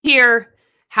here.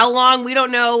 How long? We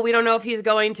don't know. We don't know if he's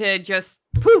going to just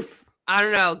poof, I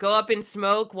don't know, go up in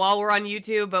smoke while we're on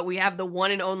YouTube, but we have the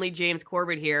one and only James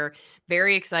Corbett here.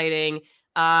 Very exciting.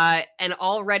 And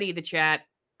already the chat,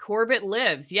 Corbett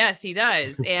lives. Yes, he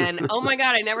does. And oh my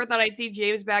God, I never thought I'd see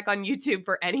James back on YouTube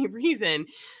for any reason.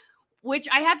 Which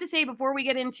I have to say, before we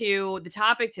get into the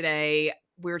topic today,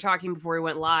 we were talking before we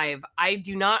went live, I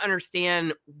do not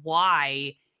understand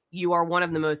why you are one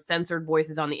of the most censored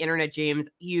voices on the internet, James.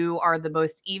 You are the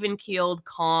most even-keeled,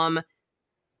 calm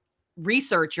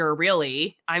researcher,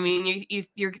 really. I mean,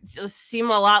 you seem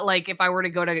a lot like if I were to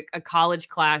go to a college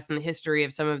class in the history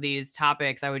of some of these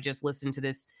topics, I would just listen to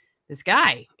this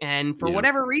guy. And for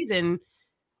whatever reason,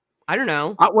 I don't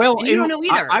know. Well, you don't know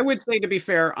either. I would say, to be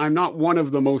fair, I'm not one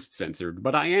of the most censored,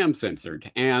 but I am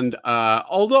censored. And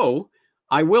although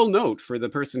I will note, for the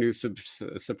person who's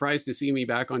surprised to see me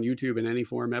back on YouTube in any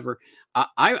form ever,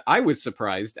 I was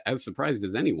surprised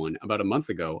as anyone. About a month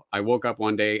ago, I woke up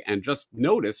one day and just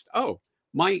noticed, oh,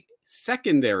 my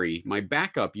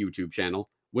backup YouTube channel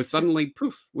was suddenly,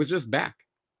 poof, was just back.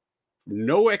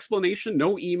 No explanation,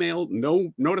 no email,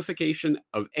 no notification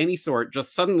of any sort.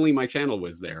 Just suddenly my channel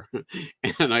was there.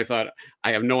 And I thought,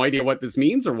 I have no idea what this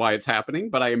means or why it's happening,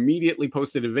 but I immediately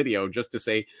posted a video just to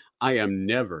say, I am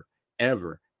never,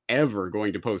 ever, ever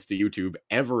going to post to YouTube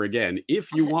ever again.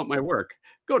 If you want my work,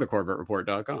 go to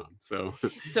CorbettReport.com. So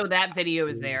that video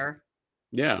is there.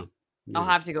 Yeah. I'll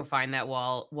have to go find that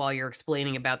while you're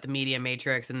explaining about the Media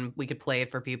Matrix, and we could play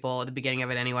it for people at the beginning of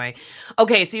it anyway.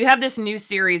 Okay, so you have this new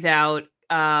series out,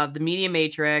 the Media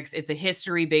Matrix. It's a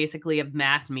history, basically, of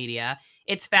mass media.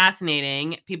 It's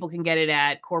fascinating. People can get it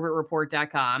at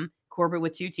CorbettReport.com, Corbett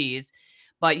with 2 T's,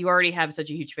 but you already have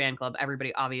such a huge fan club.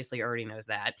 Everybody obviously already knows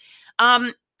that.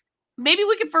 Maybe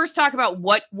we could first talk about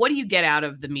what do you get out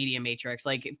of the Media Matrix?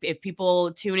 Like, if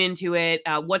people tune into it,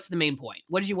 what's the main point?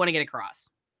 What did you want to get across?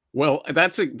 Well,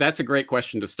 that's a great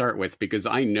question to start with, because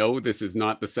I know this is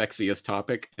not the sexiest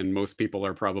topic, and most people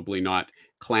are probably not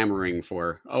clamoring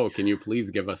for, oh, can you please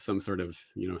give us some sort of,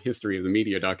 history of the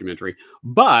media documentary?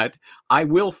 But I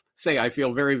will say I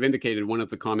feel very vindicated. One of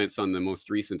the comments on the most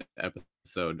recent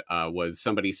episode was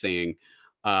somebody saying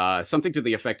something to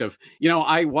the effect of,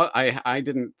 I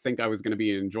didn't think I was going to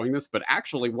be enjoying this, but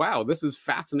actually, wow, this is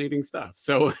fascinating stuff.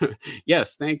 So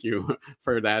yes, thank you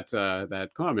for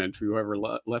that comment, whoever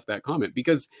left that comment,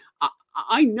 because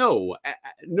I know,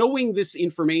 knowing this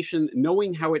information,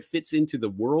 knowing how it fits into the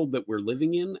world that we're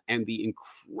living in, and the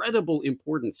incredible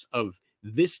importance of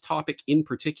this topic in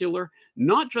particular,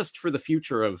 not just for the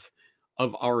future of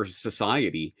our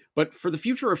society, but for the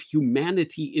future of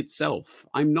humanity itself.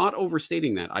 I'm not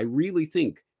overstating that. I really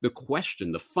think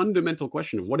the fundamental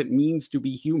question of what it means to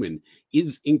be human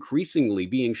is increasingly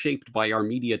being shaped by our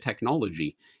media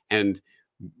technology. And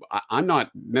I'm not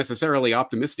necessarily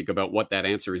optimistic about what that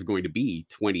answer is going to be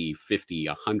 20, 50,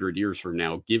 100 years from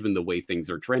now, given the way things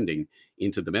are trending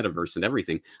into the metaverse and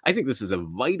everything. I think this is a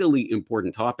vitally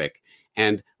important topic.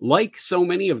 And like so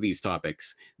many of these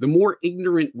topics, the more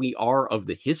ignorant we are of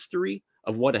the history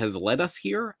of what has led us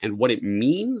here and what it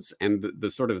means, and the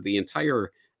sort of the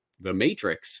entire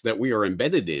matrix that we are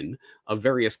embedded in of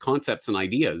various concepts and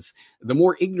ideas, the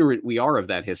more ignorant we are of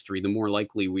that history, the more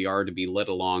likely we are to be led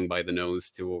along by the nose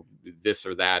to this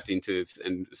or that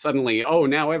and suddenly, oh,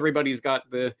 now everybody's got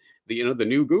the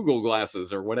new Google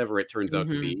glasses or whatever it turns out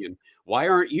to be. And why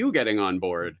aren't you getting on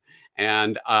board?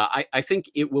 And I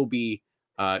think it will be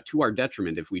to our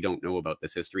detriment if we don't know about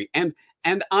this history. And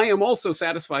I am also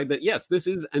satisfied that, yes, this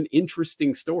is an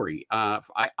interesting story.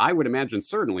 I would imagine,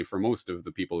 certainly for most of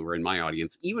the people who are in my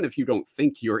audience, even if you don't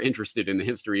think you're interested in the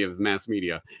history of mass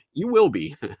media, you will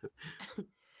be.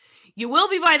 You will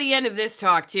be by the end of this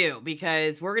talk, too,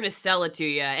 because we're going to sell it to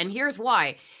you. And here's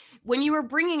why. When you were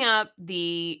bringing up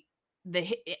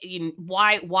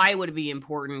why would it be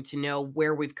important to know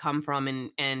where we've come from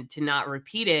and to not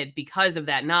repeat it because of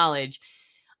that knowledge,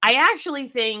 I actually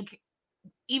think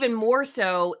even more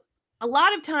so, a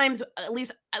lot of times, at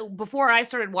least before I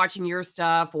started watching your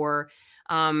stuff or,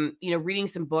 reading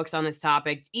some books on this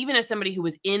topic, even as somebody who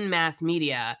was in mass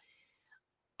media,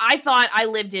 I thought I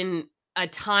lived in a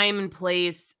time and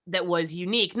place that was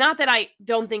unique. Not that I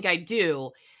don't think I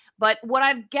do, but what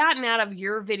I've gotten out of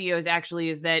your videos actually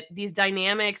is that these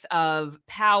dynamics of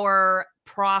power,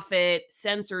 profit,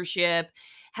 censorship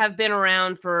have been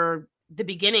around for the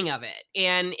beginning of it.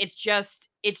 And it's just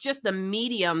the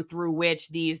medium through which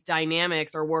these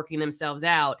dynamics are working themselves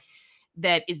out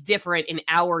that is different in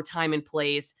our time and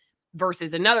place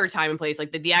versus another time and place,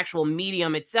 like the actual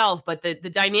medium itself. But the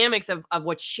dynamics of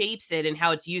what shapes it and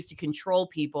how it's used to control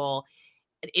people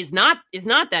is not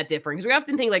that different, because we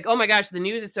often think like, oh my gosh, the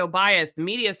news is so biased, the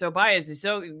media is so biased, is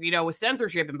so, with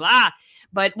censorship and blah.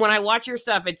 But when I watch your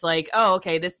stuff, it's like, oh,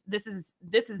 okay, this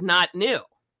is not new.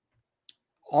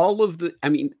 All of the, I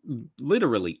mean,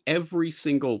 literally every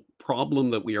single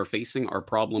problem that we are facing are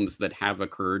problems that have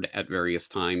occurred at various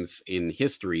times in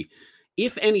history.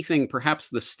 If anything, perhaps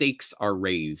the stakes are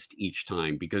raised each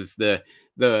time, because the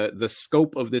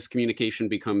scope of this communication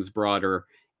becomes broader,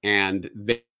 and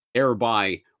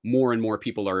thereby more and more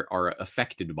people are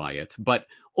affected by it. But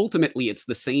ultimately, it's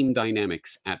the same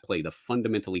dynamics at play, the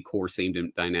fundamentally core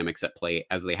same dynamics at play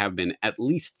as they have been at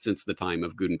least since the time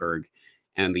of Gutenberg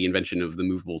and the invention of the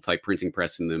movable type printing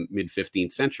press in the mid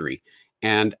 15th century.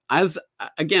 And as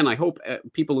again, I hope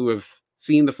people who have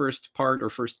seen the first part or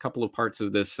first couple of parts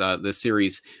of this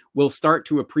series will start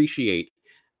to appreciate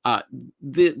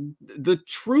the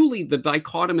truly the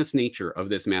dichotomous nature of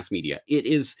this mass media. It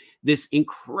is this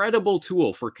incredible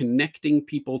tool for connecting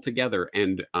people together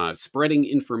and spreading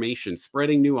information,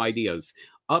 spreading new ideas,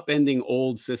 upending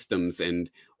old systems and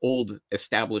old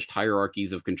established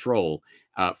hierarchies of control,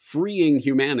 freeing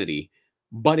humanity.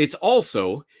 But it's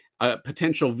also a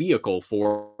potential vehicle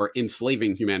for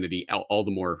enslaving humanity all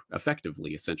the more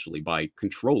effectively, essentially, by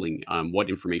controlling what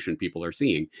information people are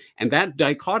seeing. And that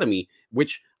dichotomy,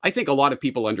 which I think a lot of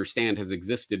people understand has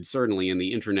existed certainly in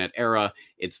the internet era.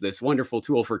 It's this wonderful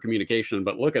tool for communication,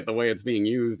 but look at the way it's being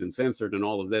used and censored and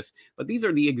all of this. But these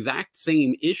are the exact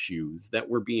same issues that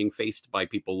were being faced by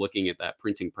people looking at that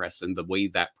printing press and the way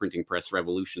that printing press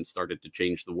revolution started to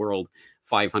change the world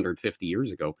 550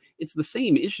 years ago. It's the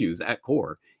same issues at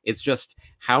core. It's just,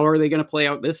 how are they going to play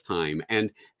out this time?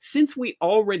 And since we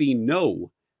already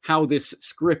know how this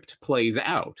script plays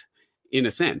out, in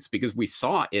a sense, because we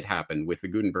saw it happen with the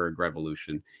Gutenberg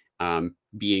Revolution,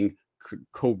 being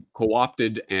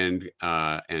co-opted and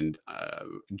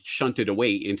shunted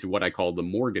away into what I call the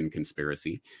Morgan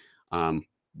conspiracy,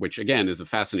 which again is a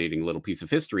fascinating little piece of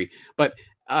history. But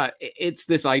it's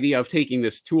this idea of taking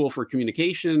this tool for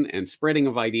communication and spreading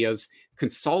of ideas,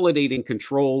 consolidating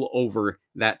control over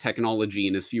that technology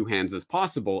in as few hands as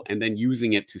possible, and then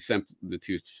using it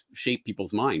to shape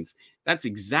people's minds. That's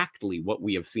exactly what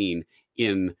we have seen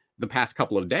in the past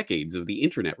couple of decades of the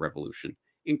internet revolution.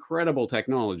 Incredible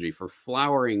technology for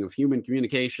flowering of human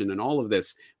communication and all of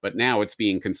this, but now it's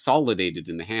being consolidated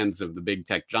in the hands of the big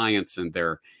tech giants and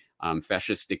their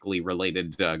fascistically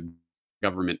related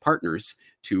government partners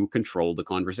to control the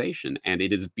conversation. And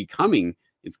it's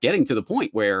getting to the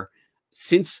point where,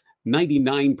 since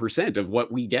 99% of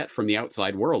what we get from the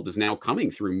outside world is now coming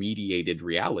through mediated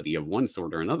reality of one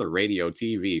sort or another, radio,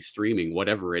 TV, streaming,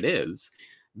 whatever it is,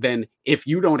 then if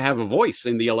you don't have a voice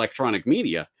in the electronic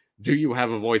media, do you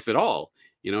have a voice at all?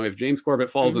 If James Corbett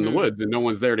falls in the woods and no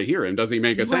one's there to hear him, does he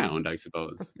make a sound, I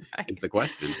suppose, is the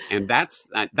question. And that's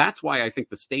why I think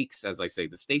the stakes, as I say,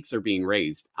 the stakes are being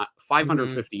raised.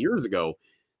 550 years ago,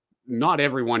 not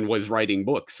everyone was writing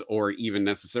books or even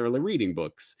necessarily reading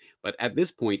books. But at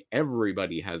this point,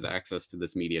 everybody has access to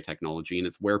this media technology, and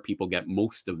it's where people get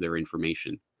most of their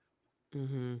information.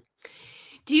 Do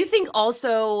you think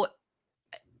also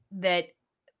that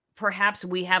perhaps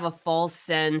we have a false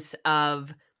sense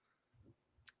of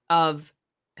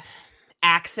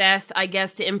access, I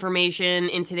guess, to information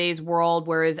in today's world?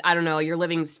 Whereas, I don't know, you're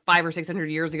living 500 or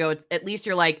 600 years ago. At least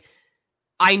you're like,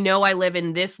 I know I live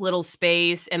in this little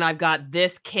space and I've got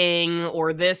this king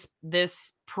or this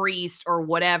priest or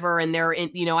whatever. And they're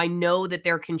in, I know that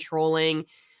they're controlling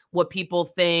what people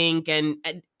think. And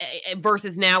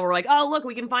versus now we're like, oh, look,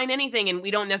 we can find anything. And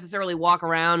we don't necessarily walk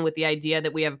around with the idea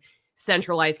that we have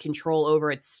centralized control over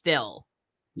it still.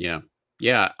 Yeah.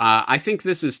 I think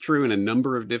this is true in a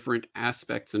number of different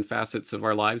aspects and facets of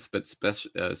our lives, but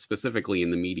specifically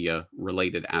in the media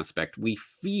related aspect, we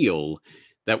feel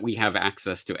that we have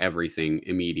access to everything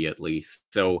immediately.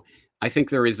 So I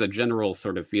think there is a general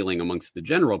sort of feeling amongst the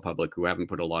general public who haven't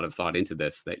put a lot of thought into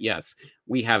this that, yes,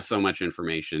 we have so much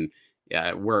information.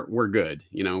 Yeah, we're good.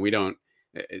 We don't.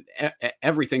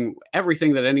 Everything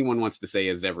that anyone wants to say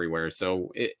is everywhere,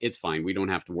 so it's fine. We don't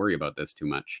have to worry about this too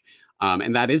much,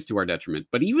 and that is to our detriment.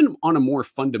 But even on a more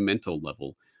fundamental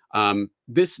level,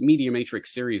 this Media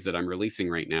Matrix series that I'm releasing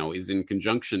right now is in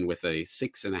conjunction with a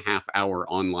 6.5-hour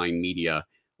online media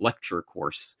lecture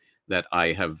course that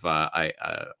I have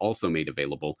also made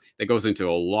available that goes into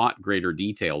a lot greater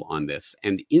detail on this.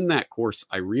 And in that course,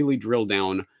 I really drill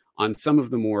down on some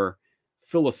of the more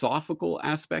philosophical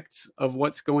aspects of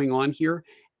what's going on here,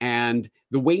 and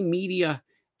the way media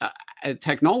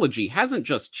technology hasn't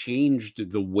just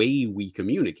changed the way we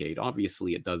communicate.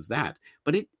 Obviously it does that,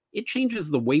 but it changes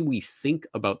the way we think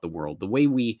about the world, the way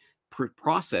we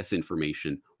process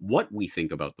information, what we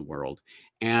think about the world.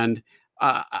 And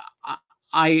uh,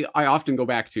 I often go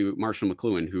back to Marshall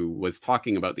McLuhan, who was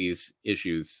talking about these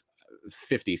issues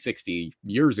 50, 60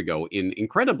 years ago in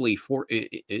incredibly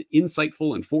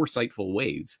insightful and foresightful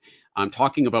ways.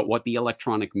 Talking about what the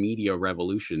electronic media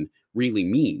revolution really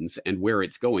means and where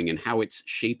it's going and how it's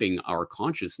shaping our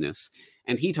consciousness.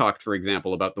 And he talked, for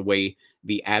example, about the way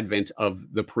the advent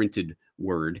of the printed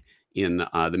word in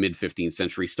the mid 15th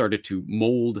century started to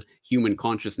mold human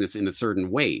consciousness in a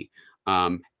certain way.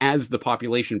 As the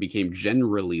population became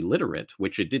generally literate,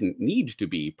 which it didn't need to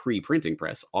be pre-printing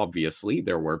press. Obviously,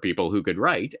 there were people who could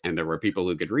write and there were people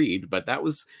who could read, but that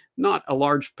was not a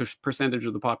large percentage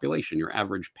of the population. Your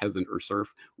average peasant or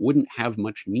serf wouldn't have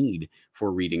much need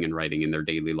for reading and writing in their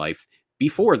daily life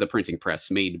before the printing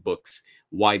press made books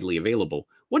widely available.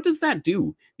 What does that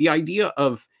do? The idea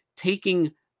of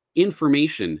taking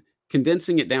information,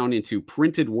 condensing it down into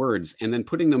printed words, and then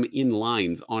putting them in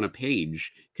lines on a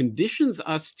page conditions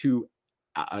us to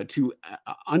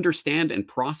understand and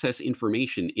process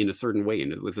information in a certain way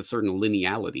and with a certain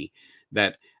lineality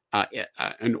that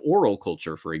an oral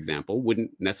culture, for example,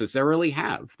 wouldn't necessarily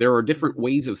have. There are different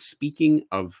ways of speaking,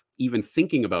 of even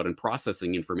thinking about and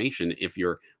processing information if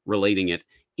you're relating it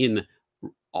in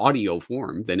audio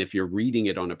form than if you're reading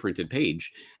it on a printed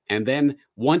page. And then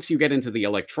once you get into the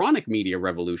electronic media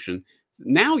revolution,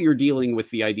 now you're dealing with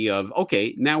the idea of,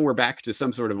 okay, now we're back to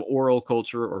some sort of oral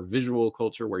culture or visual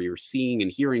culture where you're seeing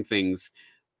and hearing things,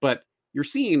 but you're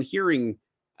seeing and hearing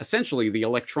essentially the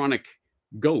electronic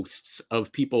ghosts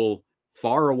of people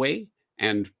far away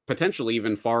and potentially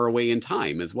even far away in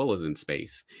time as well as in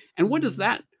space. And what does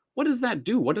that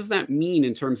do? What does that mean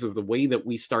in terms of the way that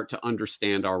we start to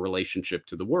understand our relationship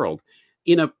to the world?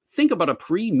 Think about a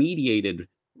pre-mediated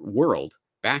world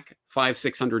back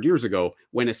 500-600 years ago,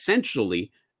 when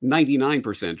essentially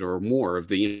 99% or more of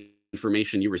the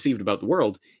information you received about the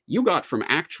world, you got from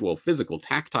actual physical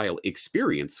tactile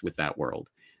experience with that world.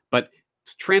 But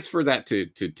transfer that to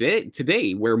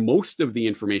today, where most of the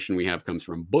information we have comes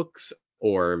from books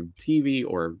or TV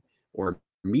or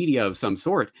media of some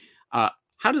sort.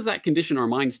 How does that condition our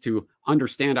minds to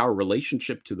understand our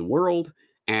relationship to the world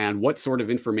and what sort of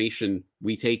information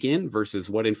we take in versus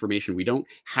what information we don't?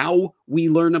 How we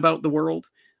learn about the world?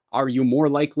 Are you more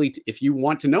likely to, if you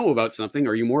want to know about something,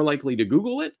 are you more likely to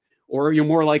Google it? Or are you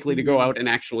more likely to go out and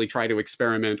actually try to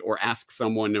experiment or ask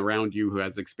someone around you who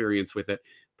has experience with it?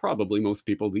 Probably most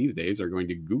people these days are going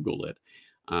to Google it.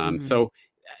 So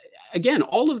again,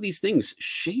 all of these things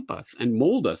shape us and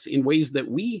mold us in ways that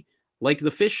we, like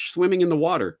the fish swimming in the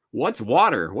water. What's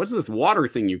water? What's this water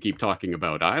thing you keep talking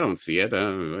about? I don't see it.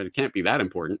 It can't be that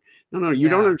important. No, you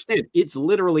don't understand. It's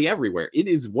literally everywhere. It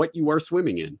is what you are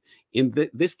swimming in. In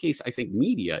this case, I think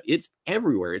media, it's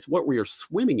everywhere. It's what we are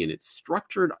swimming in. It's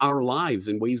structured our lives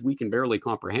in ways we can barely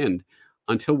comprehend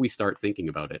until we start thinking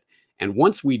about it. And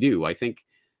once we do, I think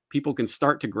people can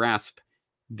start to grasp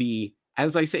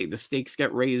as I say, the stakes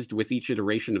get raised with each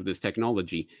iteration of this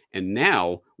technology. And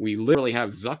now we literally have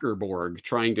Zuckerberg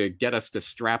trying to get us to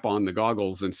strap on the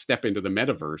goggles and step into the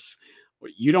metaverse.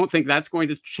 You don't think that's going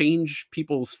to change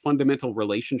people's fundamental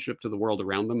relationship to the world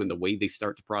around them and the way they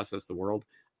start to process the world?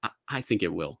 I think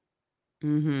it will.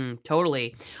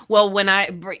 Totally. Well, when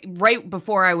right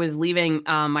before I was leaving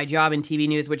my job in TV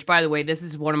news, which by the way, this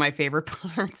is one of my favorite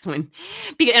parts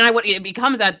it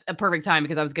becomes at a perfect time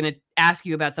because I was going to ask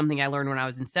you about something I learned when I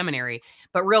was in seminary.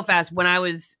 But real fast, when I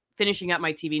was finishing up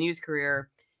my TV news career,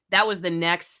 that was the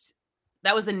next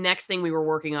thing we were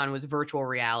working on was virtual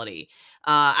reality.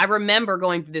 I remember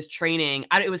going through this training.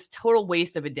 It was total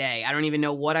waste of a day. I don't even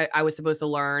know what I was supposed to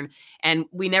learn. And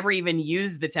we never even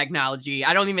used the technology.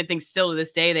 I don't even think still to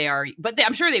this day they are, but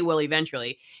I'm sure they will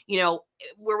eventually. We had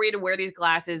to wear these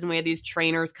glasses and we had these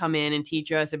trainers come in and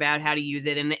teach us about how to use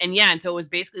it. And so it was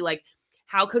basically like,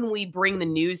 how can we bring the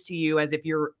news to you as if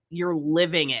you're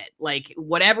living it? Like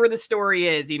whatever the story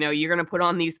is, you're going to put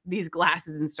on these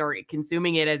glasses and start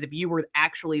consuming it as if you were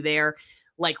actually there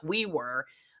like we were.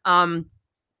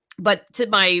 But to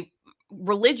my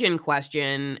religion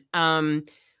question,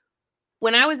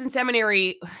 when I was in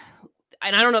seminary,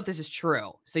 and I don't know if this is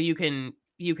true, so you can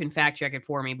fact check it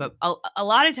for me, but a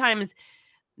lot of times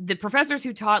the professors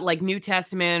who taught like New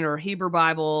Testament or Hebrew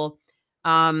Bible,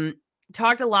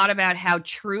 talked a lot about how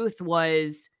truth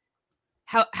was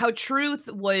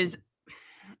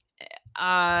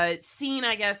seen,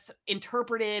 I guess,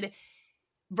 interpreted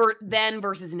then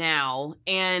versus now,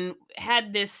 and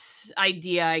had this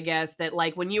idea, I guess, that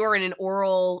like when you are in an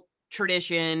oral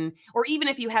tradition, or even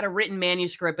if you had a written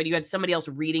manuscript but you had somebody else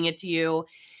reading it to you,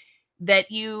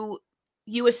 that you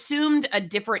you assumed a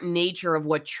different nature of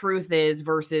what truth is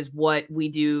versus what we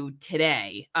do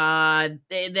today. That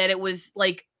it was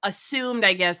like assumed,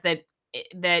 I guess,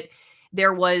 that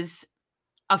there was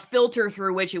a filter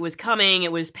through which it was coming.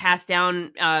 It was passed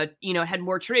down, it had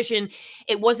more tradition.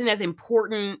 It wasn't as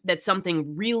important that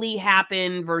something really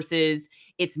happened versus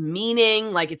its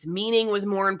meaning. Like its meaning was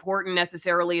more important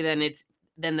necessarily than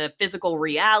the physical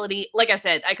reality. Like I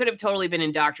said, I could have totally been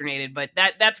indoctrinated, but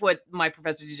that's what my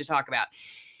professors used to talk about.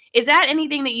 Is that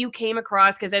anything that you came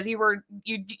across? Because as you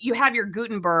have your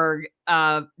Gutenberg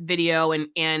video,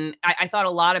 and I thought a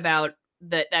lot about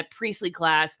that Priestley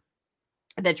class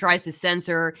that tries to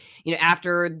censor,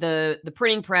 after the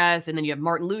printing press, and then you have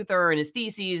Martin Luther and his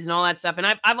theses and all that stuff. And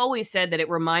I've always said that it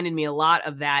reminded me a lot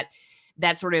of that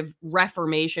sort of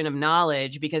reformation of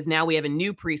knowledge, because now we have a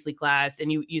new Priestley class, and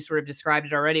you sort of described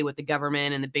it already with the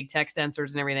government and the big tech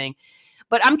censors and everything.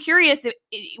 But I'm curious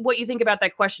what you think about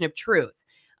that question of truth,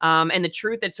 and the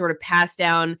truth that's sort of passed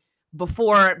down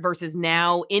before versus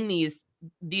now in these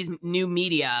new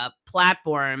media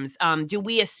platforms. Do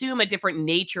we assume a different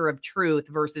nature of truth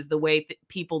versus the way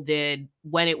people did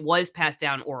when it was passed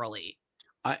down orally?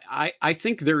 I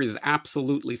think there is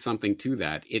absolutely something to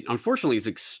that. It unfortunately is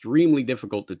extremely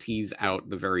difficult to tease out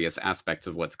the various aspects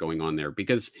of what's going on there,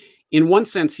 because in one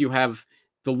sense you have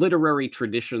the literary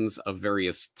traditions of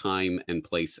various time and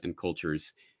place and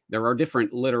cultures. There are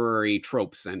different literary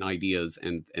tropes and ideas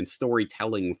and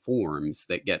storytelling forms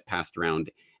that get passed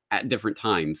around at different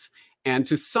times. And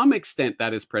to some extent,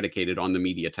 that is predicated on the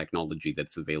media technology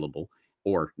that's available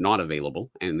or not available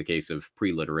in the case of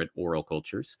pre-literate oral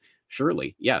cultures.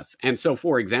 Surely, yes. And so,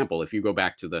 for example, if you go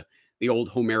back to the old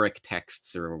Homeric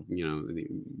texts, or the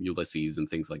Ulysses and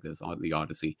things like this, the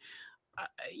Odyssey, uh,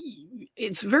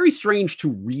 it's very strange to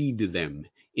read them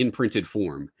in printed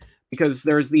form, because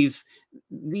there's these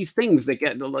things that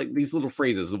get, like, these little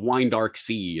phrases, the wine dark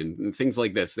sea and things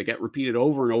like this, that get repeated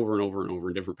over and over and over and over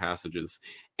in different passages.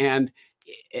 And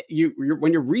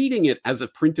when you're reading it as a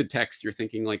printed text, you're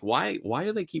thinking, like, why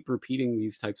do they keep repeating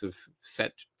these types of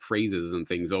set phrases and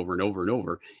things over and over and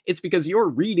over? It's because you're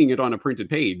reading it on a printed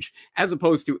page, as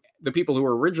opposed to the people who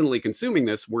were originally consuming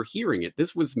this were hearing it.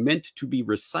 This was meant to be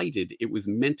recited. It was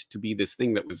meant to be this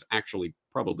thing that was actually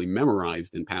probably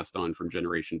memorized and passed on from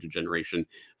generation to generation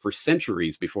for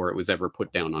centuries before it was ever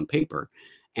put down on paper.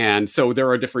 And so there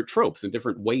are different tropes and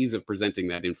different ways of presenting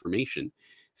that information.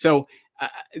 So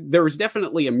there is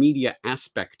definitely a media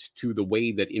aspect to the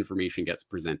way that information gets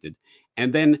presented.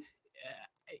 And then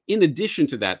in addition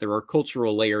to that, there are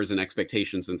cultural layers and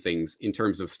expectations and things in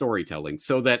terms of storytelling,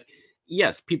 so that,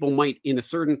 yes, people might in a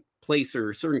certain place or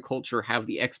a certain culture have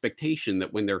the expectation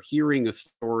that when they're hearing a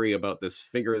story about this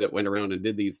figure that went around and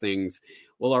did these things,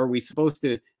 well, are we supposed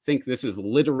to think this is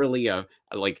literally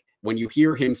like, when you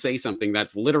hear him say something,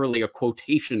 that's literally a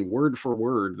quotation word for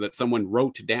word that someone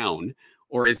wrote down?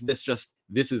 Or is this just,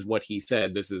 this is what he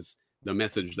said, this is the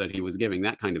message that he was giving,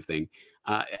 that kind of thing?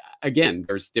 Again,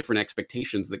 there's different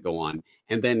expectations that go on.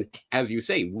 And then, as you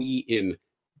say, we in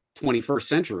 21st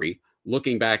century,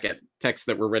 looking back at texts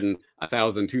that were written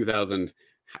 1,000, 2,000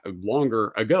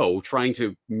 longer ago, trying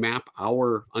to map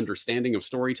our understanding of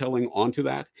storytelling onto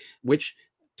that, which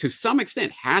to some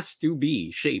extent has to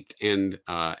be shaped and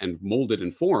molded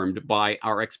and formed by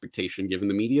our expectation given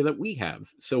the media that we have.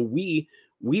 So we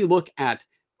look at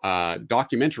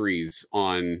documentaries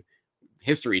on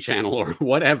History Channel or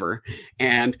whatever,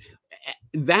 and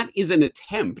that is an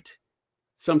attempt,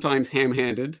 sometimes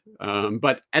ham-handed,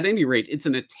 but at any rate, it's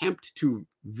an attempt to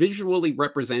visually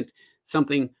represent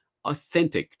something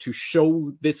authentic, to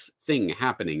show this thing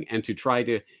happening, and to try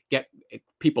to get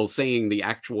people saying the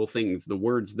actual things, the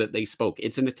words that they spoke.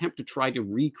 It's an attempt to try to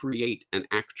recreate an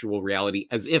actual reality,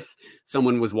 as if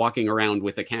someone was walking around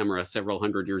with a camera several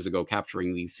hundred years ago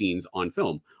capturing these scenes on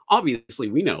film. Obviously,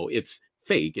 we know it's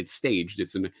fake, it's staged,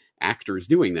 it's an actors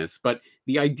doing this, but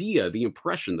the idea, the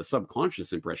impression, the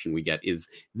subconscious impression we get is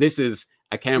this is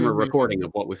a camera recording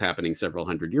of what was happening several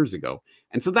hundred years ago.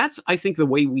 And so that's, I think, the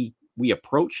way we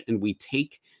approach and we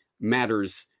take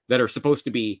matters that are supposed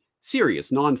to be serious,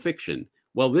 nonfiction.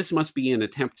 Well, this must be an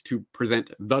attempt to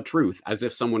present the truth, as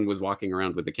if someone was walking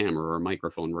around with a camera or a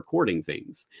microphone recording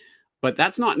things. But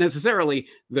that's not necessarily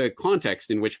the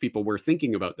context in which people were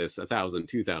thinking about this 1,000,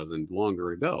 2,000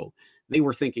 longer ago. They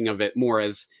were thinking of it more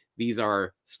as, these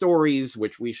are stories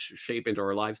which we shape into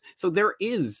our lives. So there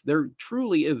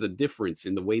truly is a difference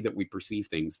in the way that we perceive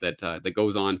things that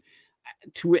goes on,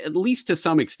 to at least to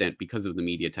some extent, because of the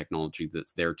media technology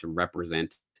that's there to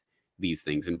represent these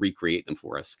things and recreate them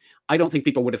for us. I don't think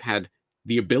people would have had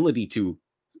the ability to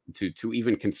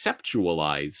even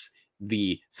conceptualize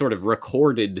the sort of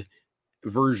recorded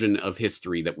version of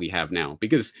history that we have now.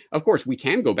 Because, of course, we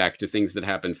can go back to things that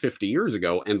happened 50 years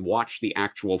ago and watch the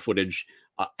actual footage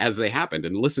as they happened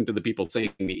and listen to the people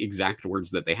saying the exact words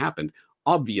that they happened.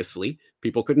 Obviously,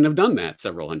 people couldn't have done that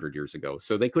several hundred years ago.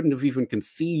 So they couldn't have even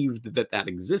conceived that that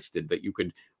existed, that you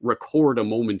could record a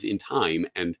moment in time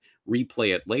and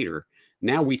replay it later.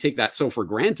 Now we take that so for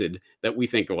granted that we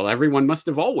think, well, everyone must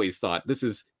have always thought this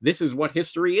is what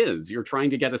history is. You're trying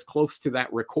to get as close to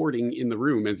that recording in the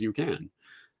room as you can.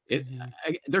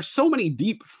 There's so many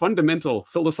deep, fundamental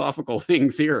philosophical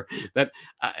things here that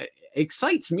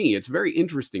excites me. It's very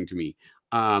interesting to me.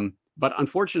 But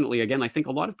unfortunately, again, I think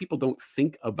a lot of people don't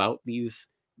think about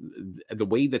the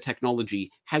way the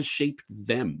technology has shaped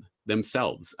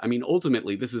themselves. I mean,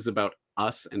 ultimately, this is about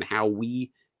us and how we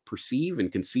perceive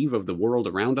and conceive of the world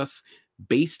around us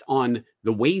based on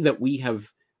the way that we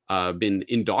have been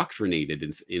indoctrinated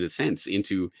in a sense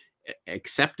into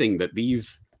accepting that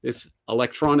this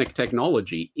electronic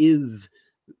technology is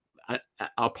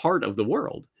a part of the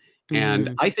world.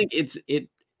 And I think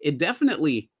it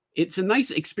definitely, it's a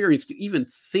nice experience to even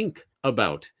think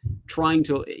about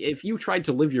if you tried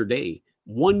to live your day,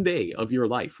 one day of your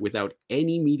life without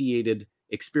any mediated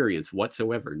experience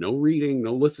whatsoever, no reading,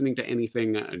 no listening to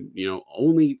anything,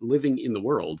 only living in the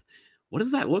world. What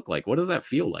does that look like? What does that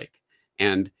feel like?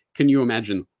 And can you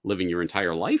imagine living your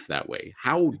entire life that way?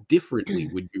 How differently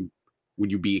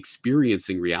would you be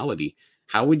experiencing reality?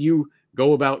 How would you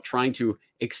go about trying to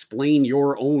explain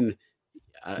your own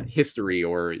history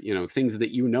or things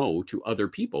that to other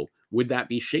people? Would that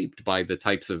be shaped by the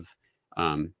types of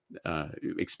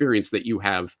experience that you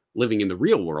have living in the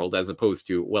real world, as opposed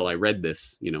to, well, I read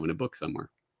this, in a book somewhere?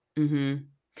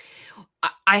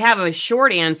 I have a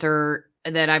short answer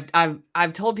that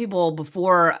I've told people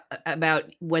before about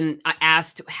when I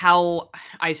asked how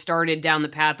I started down the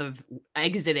path of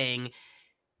exiting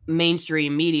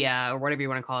mainstream media, or whatever you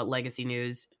want to call it, legacy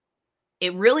news.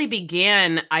 It really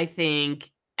began, I think,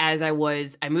 as I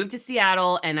moved to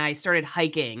Seattle and I started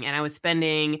hiking, and I was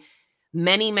spending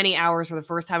many, many hours for the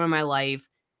first time in my life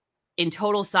in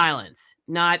total silence,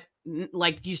 not,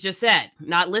 like you just said,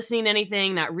 not listening to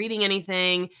anything, not reading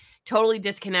anything, totally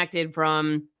disconnected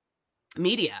from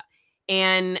media.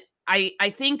 And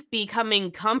I think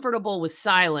becoming comfortable with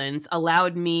silence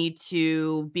allowed me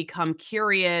to become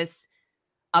curious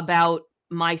about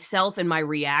myself and my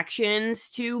reactions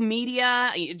to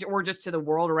media, or just to the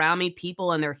world around me,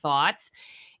 people and their thoughts,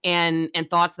 and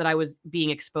thoughts that I was being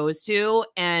exposed to.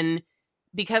 And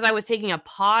because I was taking a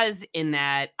pause in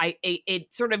that,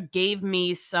 it sort of gave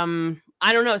me some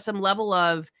level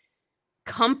of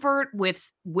comfort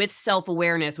with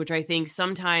self-awareness, which I think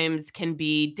sometimes can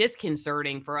be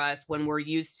disconcerting for us when we're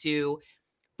used to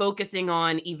focusing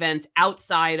on events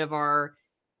outside of our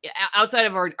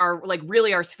like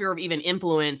really our sphere of even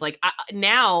influence. Like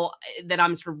now that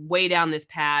I'm sort of way down this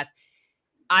path,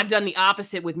 I've done the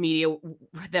opposite with media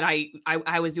that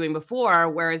I was doing before.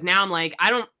 Whereas now I'm like,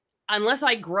 unless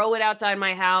I grow it outside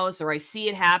my house or I see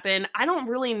it happen, I don't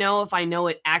really know if I know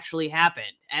it actually happened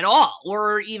at all,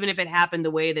 or even if it happened the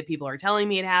way that people are telling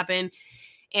me it happened.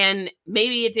 And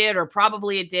maybe it did, or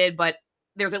probably it did, but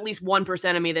there's at least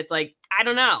 1% of me that's like, I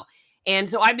don't know. And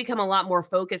so I've become a lot more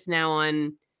focused now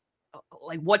on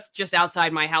like what's just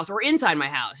outside my house or inside my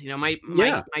house, my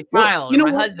child,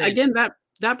 or my husband. Again,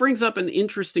 that brings up an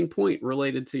interesting point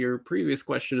related to your previous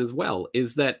question as well,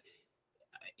 is that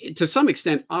to some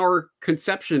extent, our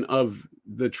conception of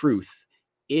the truth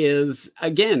is,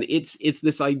 again, it's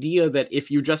this idea that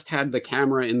if you just had the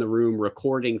camera in the room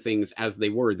recording things as they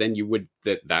were, then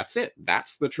that's it.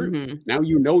 That's the truth. Now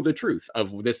you know the truth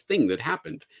of this thing that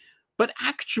happened. But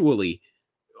actually,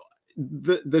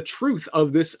 the truth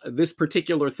of this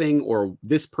particular thing, or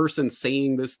this person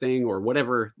saying this thing, or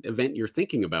whatever event you're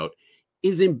thinking about,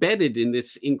 is embedded in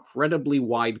this incredibly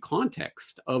wide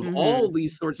context of all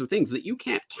these sorts of things that you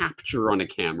can't capture on a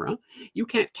camera. You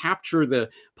can't capture the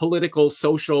political,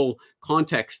 social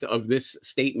context of this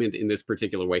statement in this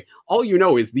particular way. All you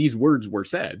know is these words were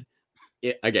said.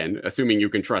 Again, assuming you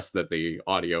can trust that the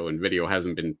audio and video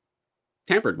hasn't been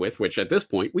tampered with, which at this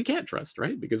point we can't trust,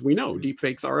 right? Because we know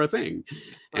deepfakes are a thing,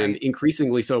 and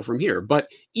increasingly so from here. But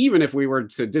even if we were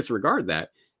to disregard that,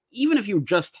 even if you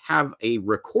just have a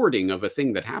recording of a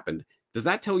thing that happened, does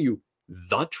that tell you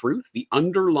the truth, the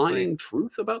underlying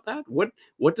truth about that?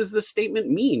 What does this statement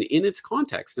mean in its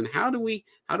context, and how do we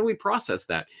process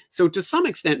that? So to some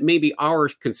extent, maybe our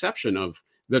conception of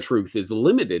the truth is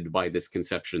limited by this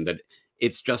conception that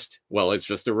it's just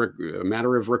a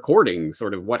matter of recording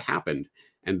sort of what happened,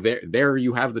 and there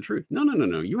you have the truth. No.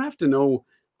 You have to know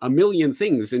a million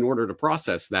things in order to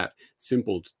process that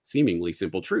seemingly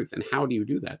simple truth. And how do you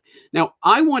do that? Now,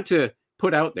 I want to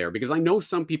put out there, because I know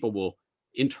some people will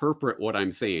interpret what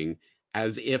I'm saying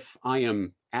as if I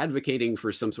am advocating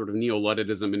for some sort of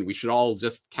neo-Ludditism and we should all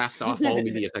just cast off all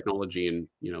media technology and,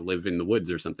 live in the woods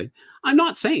or something. I'm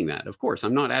not saying that. Of course,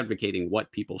 I'm not advocating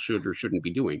what people should or shouldn't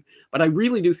be doing. But I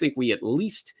really do think we at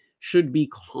least should be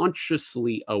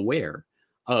consciously aware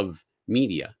of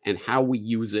media and how we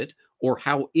use it or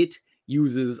how it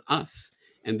uses us.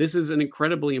 And this is an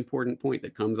incredibly important point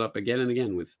that comes up again and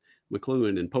again with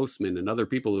McLuhan and Postman and other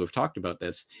people who have talked about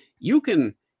this. You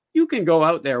can go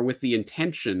out there with the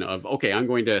intention of, okay, I'm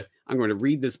going to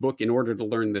read this book in order to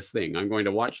learn this thing. I'm going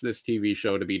to watch this TV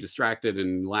show to be distracted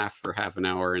and laugh for half an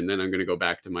hour, and then I'm going to go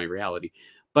back to my reality.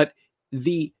 But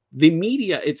the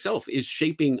media itself is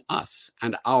shaping us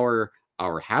and our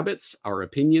habits, our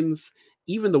opinions,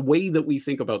 even the way that we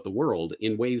think about the world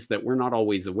in ways that we're not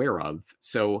always aware of.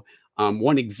 So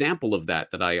one example of that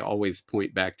I always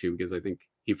point back to, because I think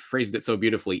he phrased it so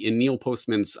beautifully in Neil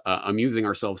Postman's Amusing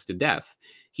Ourselves to Death.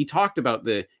 He talked about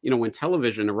when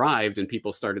television arrived and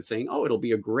people started saying, oh, it'll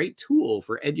be a great tool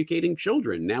for educating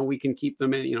children. Now we can keep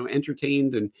them,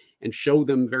 entertained and show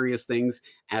them various things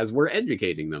as we're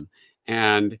educating them.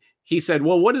 And he said,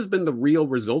 well, what has been the real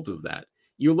result of that?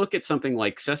 You look at something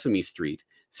like Sesame Street.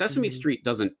 Sesame Street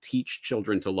doesn't teach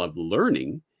children to love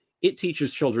learning. It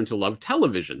teaches children to love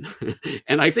television.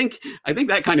 And I think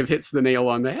that kind of hits the nail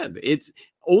on the head. It's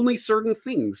only certain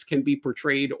things can be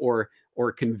portrayed or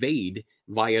conveyed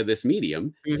via this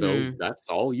medium. So that's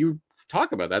all you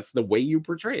talk about. That's the way you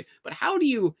portray it. But how do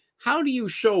you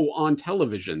show on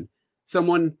television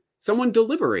someone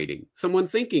deliberating, someone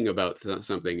thinking about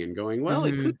something and going, well,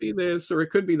 it could be this or it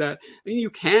could be that. I mean,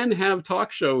 you can have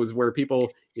talk shows where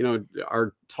people,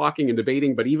 are talking and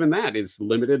debating, but even that is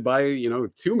limited by,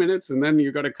 2 minutes, and then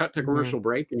you got to cut to commercial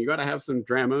break and you got to have some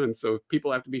drama. And so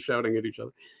people have to be shouting at each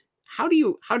other. How do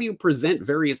you present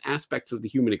various aspects of the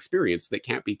human experience that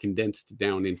can't be condensed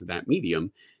down into that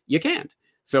medium? You can't.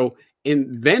 So,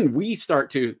 and then we start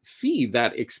to see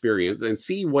that experience and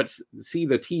see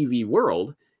the TV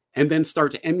world, and then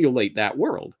start to emulate that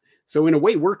world. So in a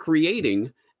way, we're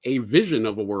creating a vision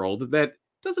of a world that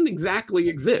doesn't exactly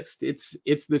exist. It's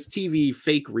this TV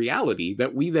fake reality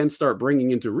that we then start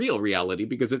bringing into real reality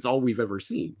because it's all we've ever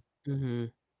seen.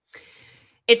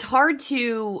 It's hard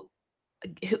to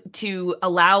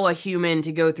allow a human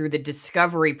to go through the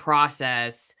discovery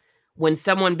process when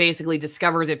someone basically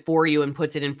discovers it for you and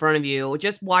puts it in front of you.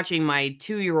 Just watching my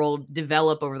 2-year-old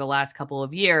develop over the last couple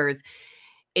of years,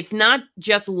 it's not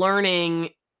just learning.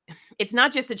 It's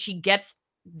not just that she gets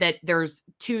that there's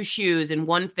 2 shoes and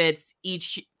one fits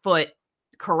each foot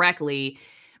correctly,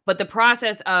 but the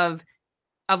process of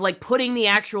like putting the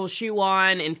actual shoe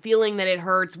on and feeling that it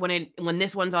hurts when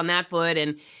this one's on that foot,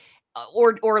 and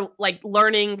or like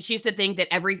learning. She used to think that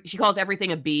she calls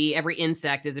everything a bee, every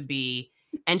insect is a bee.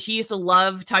 And she used to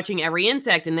love touching every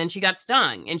insect, and then she got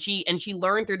stung. And she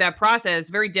learned through that process,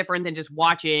 very different than just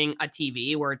watching a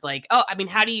TV where it's like, oh, I mean,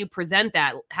 how do you present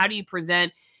that? How do you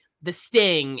present the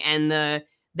sting and the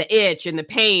itch and the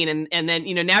pain? And then,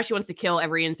 now she wants to kill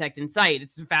every insect in sight.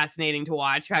 It's fascinating to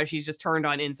watch how she's just turned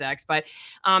on insects. But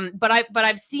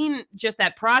I've seen just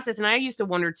that process. And I used to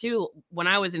wonder too, when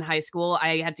I was in high school,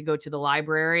 I had to go to the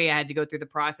library. I had to go through the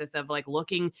process of like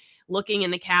looking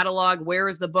in the catalog. Where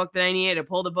is the book that I needed to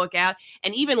pull the book out?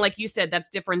 And even like you said, that's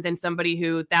different than somebody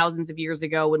who thousands of years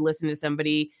ago would listen to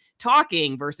somebody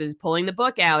talking versus pulling the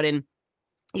book out. And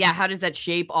yeah, how does that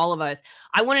shape all of us?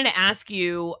 I wanted to ask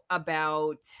you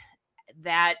about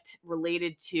that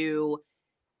related to,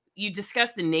 you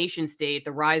discussed the nation state,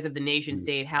 the rise of the nation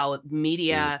state, how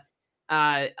media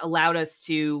allowed us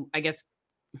to, I guess,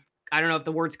 I don't know if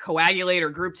the words coagulate or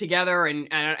group together, and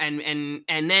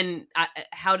then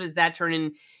how does that turn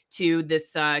into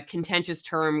this contentious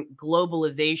term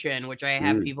globalization, which I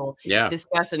have people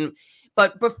discussing.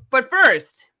 But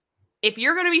first, if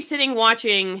you're going to be sitting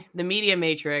watching the Media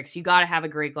Matrix, you got to have a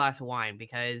great glass of wine,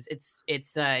 because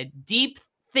it's deep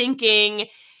thinking,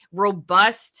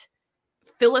 robust,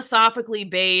 philosophically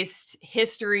based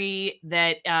history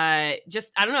that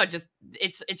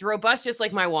it's robust, just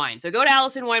like my wine. So go to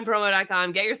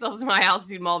AllisonWinePromo.com, get yourself some high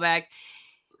altitude Malbec.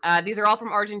 These are all from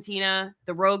Argentina.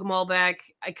 The Rogue Malbec.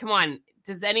 Come on.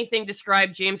 Does anything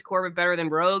describe James Corbett better than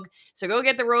Rogue? So go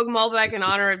get the Rogue Malbec in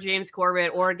honor of James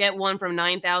Corbett, or get one from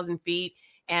 9,000 Feet.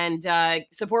 and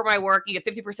support my work. You get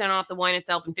 50% off the wine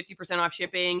itself and 50% off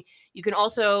shipping. You can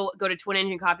also go to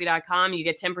twinenginecoffee.com. You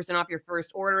get 10% off your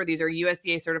first order. These are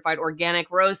USDA certified organic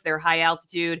roasts. They're high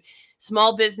altitude,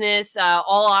 small business.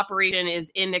 All operation is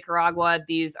in Nicaragua.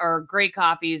 These are great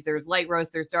coffees. There's light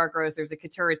roast, there's dark roast, there's a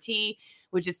Caturra tea,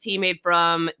 which is tea made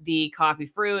from the coffee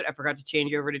fruit. I forgot to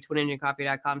change over to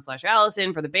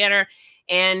twinenginecoffee.com/Allison for the banner.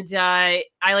 And I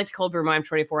like to cold brew mine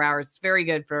 24 hours. It's very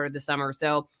good for the summer.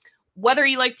 So whether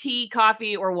you like tea,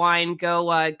 coffee, or wine,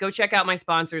 go check out my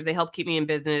sponsors. They help keep me in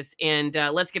business. And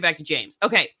let's get back to James.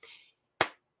 Okay.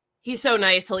 He's so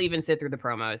nice. He'll even sit through the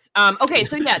promos. Okay,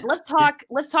 so yeah, let's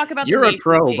talk about You're a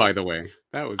pro, by the way.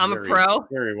 That was I'm a pro.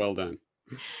 Very well done.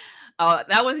 Oh,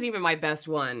 that wasn't even my best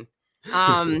one.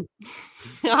 I'll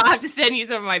have to send you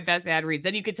some of my best ad reads.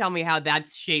 Then you could tell me how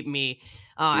that's shaped me.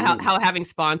 How having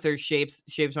sponsors shapes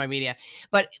my media.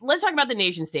 But let's talk about the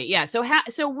nation state. Yeah. So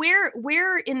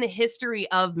where in the history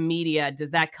of media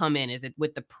does that come in? Is it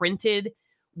with the printed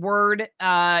word?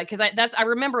 Because I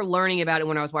remember learning about it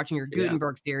when I was watching your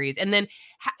Gutenberg series. And then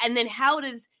how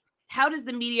does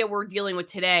the media we're dealing with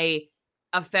today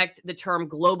affect the term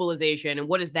globalization, and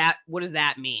what does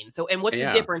that mean? So, and what's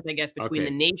the difference, I guess, between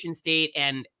the nation state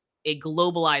and a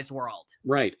globalized world?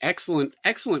 Right. Excellent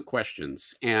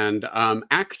questions. And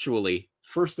actually,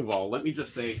 first of all, let me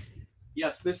just say,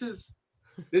 yes, this is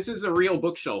a real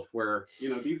bookshelf where,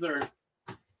 these are,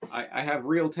 I have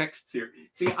real texts here.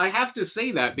 See, I have to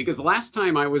say that because last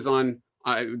time I was on,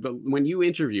 when you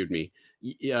interviewed me,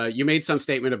 you made some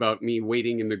statement about me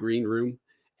waiting in the green room.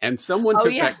 And someone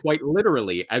took that quite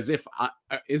literally, as if,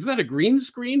 is that a green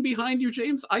screen behind you,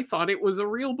 James? I thought it was a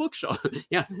real bookshelf.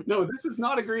 Yeah, no, this is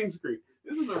not a green screen.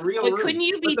 This is a real room. Couldn't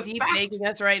you be deep faking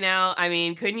us right now? I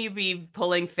mean, couldn't you be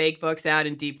pulling fake books out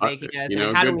and deep faking us?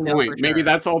 How do we know for sure? Maybe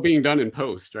that's all being done in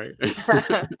post, right?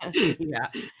 Yeah,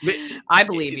 I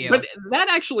believe you. But that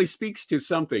actually speaks to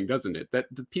something, doesn't it? That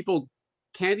the people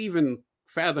can't even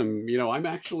fathom, I'm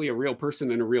actually a real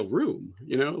person in a real room,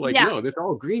 no, this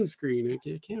all green screen.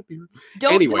 It can't be.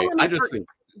 Anyway, I just think.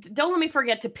 Don't let me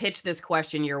forget to pitch this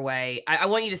question your way. I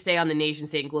want you to stay on the nation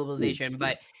state and globalization,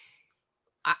 but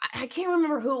I can't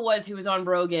remember who it was who was on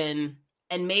Rogan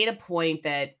and made a point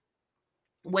that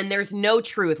when there's no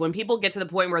truth, when people get to the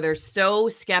point where they're so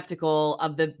skeptical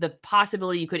of the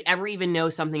possibility you could ever even know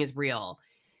something is real,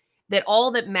 that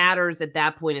all that matters at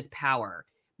that point is power.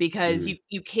 Because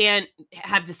you can't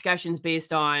have discussions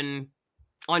based on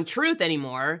truth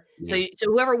anymore. Yeah. So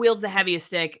whoever wields the heaviest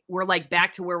stick, we're like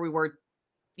back to where we were,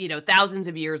 thousands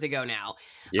of years ago now.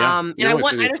 Yeah. And I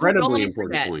just incredibly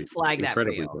important point. Flag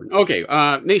incredibly that important.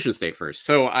 Okay. Nation state first.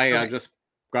 So I just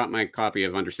got my copy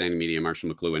of Understanding Media,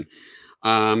 Marshall McLuhan,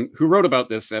 who wrote about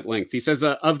this at length. He says,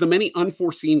 of the many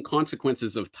unforeseen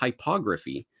consequences of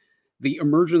typography, the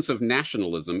emergence of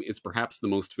nationalism is perhaps the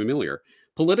most familiar.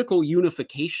 Political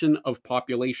unification of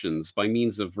populations by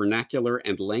means of vernacular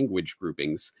and language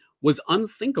groupings was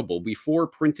unthinkable before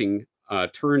printing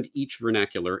turned each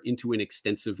vernacular into an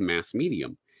extensive mass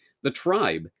medium. The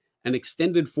tribe, an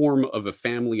extended form of a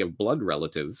family of blood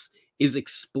relatives, is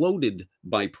exploded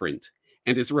by print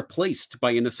and is replaced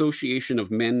by an association of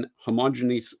men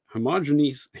homogeneously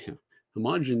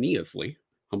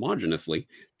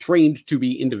trained to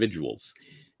be individuals.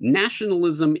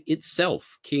 Nationalism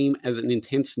itself came as an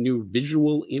intense new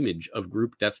visual image of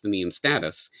group destiny and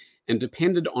status, and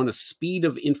depended on a speed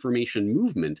of information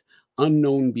movement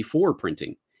unknown before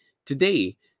printing.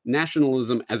 Today,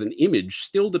 nationalism as an image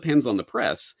still depends on the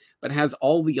press, but has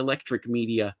all the electric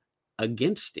media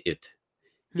against it.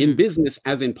 In business,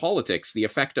 as in politics, the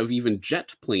effect of even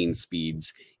jet plane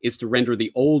speeds is to render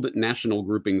the old national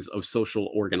groupings of social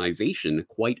organization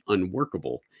quite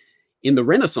unworkable. In the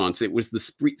Renaissance, it was the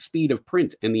speed of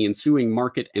print and the ensuing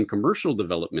market and commercial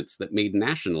developments that made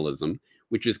nationalism,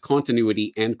 which is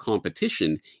continuity and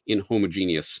competition in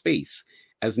homogeneous space,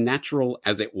 as natural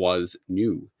as it was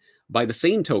new. By the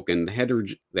same token, the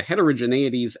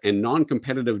heterogeneities and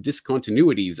non-competitive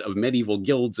discontinuities of medieval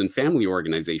guilds and family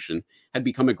organization had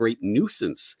become a great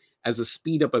nuisance as a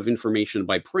speed up of information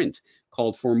by print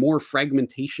called for more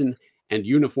fragmentation and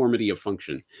uniformity of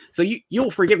function. So you'll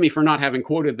forgive me for not having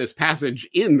quoted this passage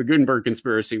in the Gutenberg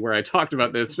Conspiracy where I talked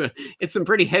about this. It's some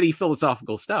pretty heady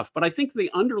philosophical stuff, but I think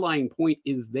the underlying point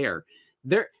is there.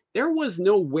 There was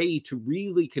no way to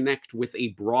really connect with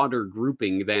a broader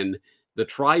grouping than the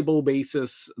tribal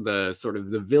basis, the sort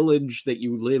of the village that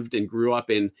you lived and grew up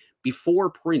in before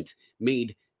print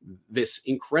made this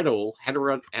incredible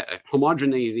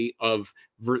homogeneity of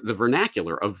the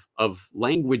vernacular of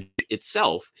language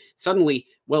itself. Suddenly,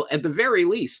 well, at the very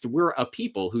least, we're a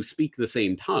people who speak the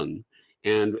same tongue.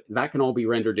 And that can all be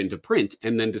rendered into print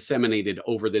and then disseminated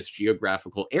over this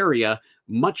geographical area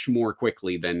much more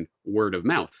quickly than word of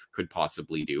mouth could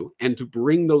possibly do. And to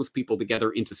bring those people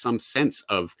together into some sense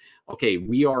of, okay,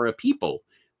 we are a people,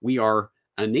 we are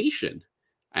a nation.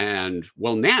 And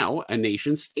well, now a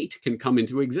nation state can come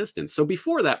into existence. So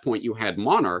before that point, you had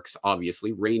monarchs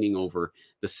obviously reigning over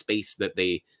the space that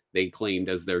they claimed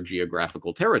as their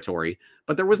geographical territory,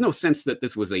 but there was no sense that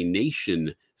this was a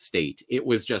nation state. It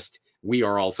was just, we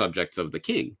are all subjects of the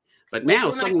king. But Like,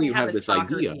 now suddenly you have this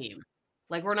idea.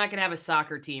 Like, we're not going to have a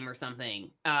soccer team or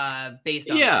something based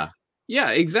on Yeah. this.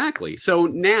 Yeah, exactly. So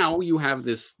now you have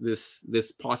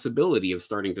this possibility of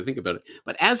starting to think about it.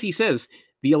 But as he says,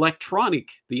 the electric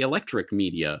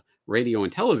media, radio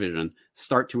and television,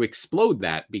 start to explode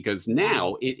that, because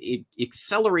now it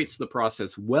accelerates the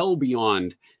process well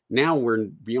beyond. Now we're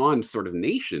beyond sort of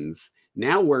nations.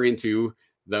 Now we're into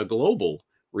the global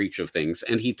reach of things.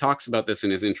 And he talks about this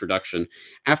in his introduction.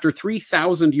 After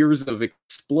 3,000 years of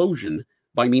explosion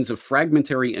by means of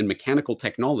fragmentary and mechanical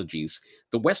technologies,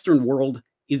 the Western world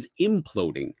is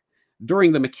imploding.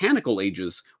 During the mechanical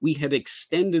ages, we had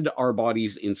extended our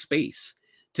bodies in space.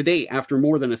 Today, after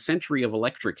more than a century of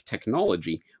electric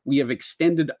technology, we have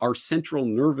extended our central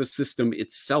nervous system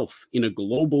itself in a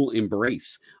global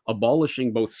embrace,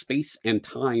 abolishing both space and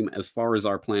time as far as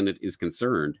our planet is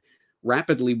concerned.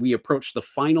 Rapidly, we approach the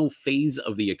final phase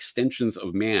of the extensions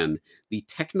of man, the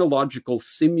technological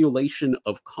simulation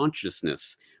of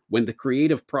consciousness, when the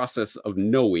creative process of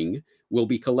knowing will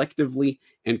be collectively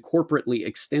and corporately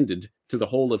extended to the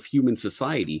whole of human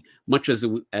society, much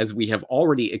as we have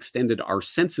already extended our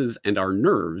senses and our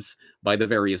nerves by the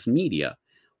various media.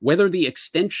 Whether the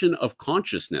extension of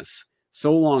consciousness,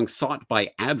 so long sought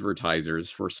by advertisers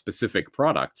for specific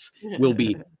products, will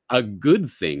be a good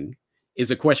thing is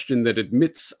a question that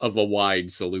admits of a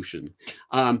wide solution.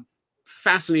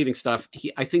 Fascinating stuff.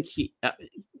 I think he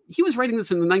was writing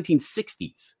this in the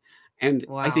 1960s. And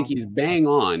wow. I think he's bang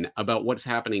on about what's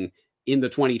happening in the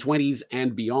 2020s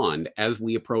and beyond as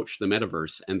we approach the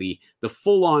metaverse and the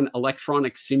full-on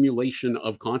electronic simulation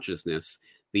of consciousness,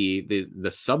 the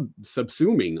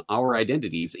subsuming our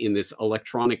identities in this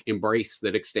electronic embrace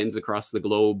that extends across the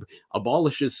globe,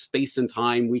 abolishes space and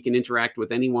time. We can interact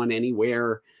with anyone,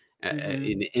 anywhere,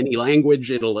 in any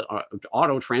language. It'll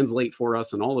auto-translate for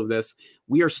us and all of this.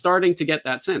 We are starting to get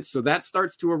that sense. So that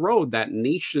starts to erode that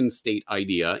nation state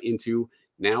idea into,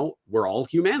 now we're all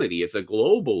humanity. It's a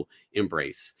global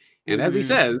embrace. And as he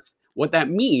says, what that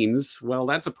means, well,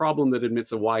 that's a problem that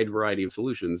admits a wide variety of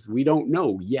solutions. We don't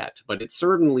know yet, but it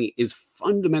certainly is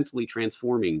fundamentally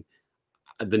transforming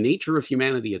the nature of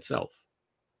humanity itself.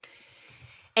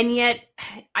 And yet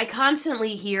I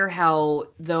constantly hear how,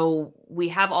 though we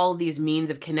have all of these means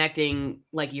of connecting,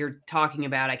 like you're talking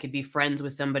about, I could be friends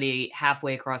with somebody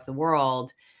halfway across the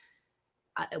world.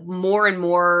 More and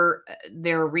more,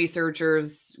 there are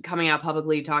researchers coming out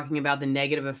publicly talking about the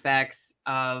negative effects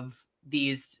of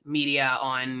these media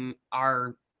on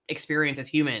our experience as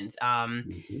humans,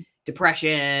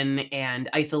 depression and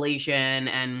isolation.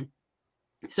 And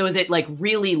so is it like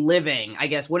really living? I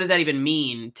guess, what does that even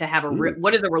mean to have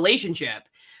what is a relationship?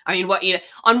 I mean,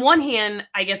 on one hand,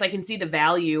 I guess I can see the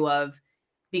value of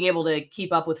being able to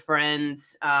keep up with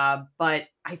friends. But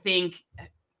I think,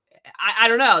 I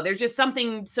don't know, there's just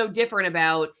something so different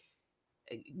about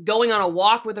going on a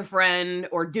walk with a friend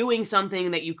or doing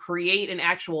something that you create an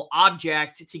actual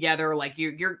object together. Like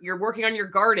you're working on your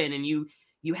garden and you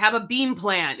have a bean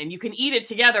plant and you can eat it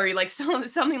together. You like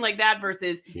something like that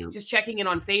versus just checking in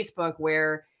on Facebook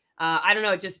where, I don't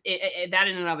know, that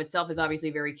in and of itself is obviously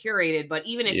very curated, but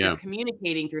even if you're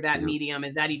communicating through that medium,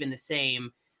 is that even the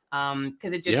same?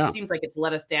 Because it just seems like it's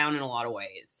let us down in a lot of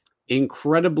ways.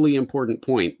 Incredibly important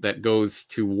point that goes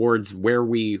towards where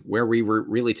we were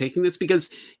really taking this, because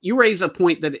you raise a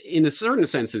point that in a certain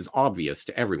sense is obvious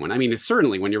to everyone. I mean, it's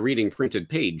certainly when you're reading printed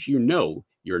page, you know,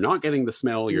 you're not getting the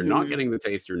smell, you're not getting the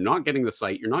taste, you're not getting the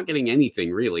sight, you're not getting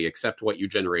anything really except what you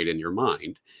generate in your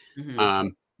mind.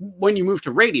 When you move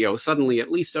to radio, suddenly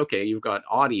at least, okay, you've got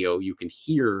audio, you can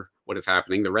hear what is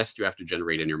happening. The rest you have to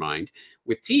generate in your mind.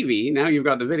 With TV, now you've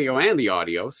got the video and the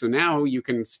audio. So now you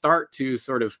can start to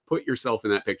sort of put yourself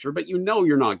in that picture, but you know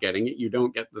you're not getting it. You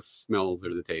don't get the smells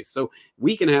or the taste. So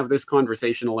we can have this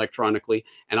conversation electronically.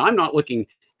 And I'm not looking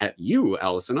at you,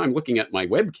 Allison. I'm looking at my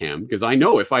webcam because I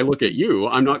know if I look at you,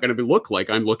 I'm not going to look like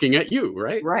I'm looking at you,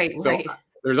 right? Right, so right.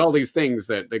 There's all these things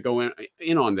that go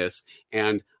in on this.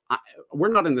 And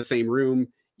we're not in the same room.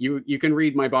 You can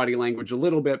read my body language a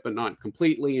little bit, but not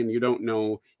completely. And you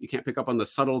can't pick up on the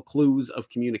subtle clues of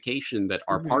communication that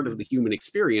are part of the human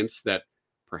experience that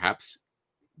perhaps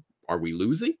are we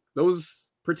losing those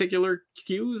particular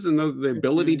cues and the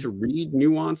ability to read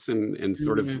nuance and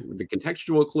sort of the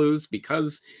contextual clues,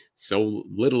 because so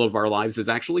little of our lives is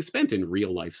actually spent in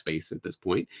real life space at this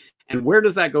point? And where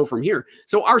does that go from here?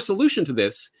 So our solution to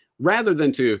this, rather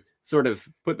than to sort of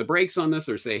put the brakes on this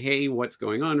or say, hey, what's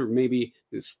going on? Or maybe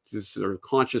to sort of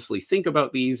consciously think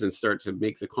about these and start to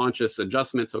make the conscious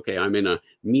adjustments. Okay, I'm in a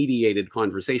mediated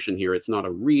conversation here. It's not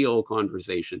a real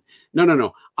conversation.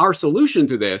 No. Our solution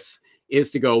to this is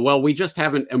to go, well, we just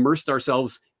haven't immersed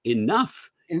ourselves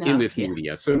enough in this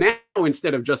media. So now,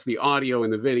 instead of just the audio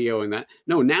and the video and that,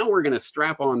 no, now we're going to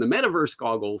strap on the metaverse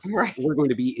goggles. Right. We're going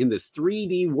to be in this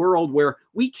 3D world where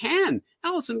we can,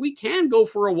 Allison, we can go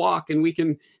for a walk and we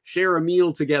can share a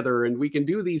meal together and we can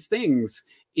do these things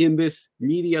in this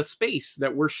media space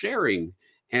that we're sharing.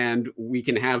 And we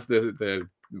can have the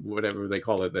whatever they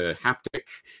call it, the haptic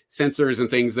sensors and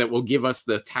things that will give us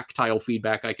the tactile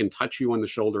feedback. I can touch you on the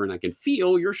shoulder and I can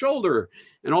feel your shoulder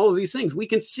and all of these things. We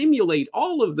can simulate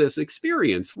all of this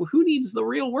experience. Well, who needs the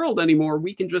real world anymore?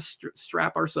 We can just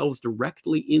strap ourselves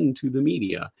directly into the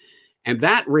media. And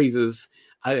that raises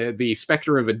the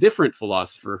specter of a different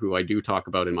philosopher who I do talk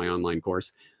about in my online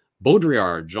course,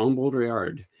 Baudrillard, Jean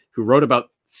Baudrillard, who wrote about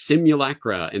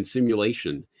simulacra and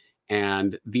simulation,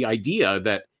 and the idea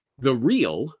that the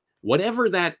real, whatever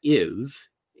that is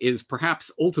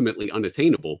perhaps ultimately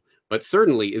unattainable, but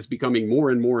certainly is becoming more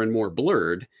and more and more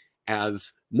blurred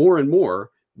as more and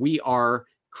more we are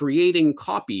creating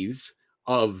copies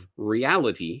of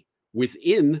reality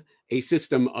within a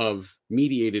system of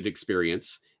mediated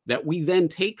experience that we then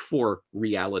take for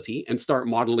reality and start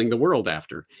modeling the world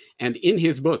after. And in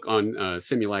his book on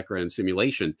simulacra and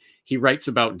simulation, he writes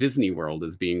about Disney World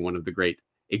as being one of the great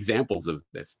examples of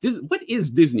this. What is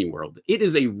Disney World? It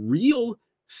is a real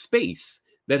space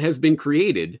that has been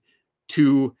created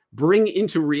to bring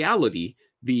into reality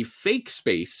the fake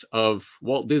space of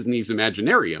Walt Disney's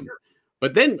Imaginarium.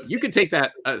 But then you could take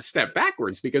that a step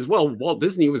backwards because, well, Walt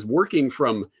Disney was working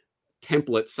from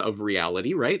templates of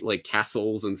reality, right? Like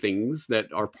castles and things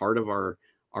that are part of our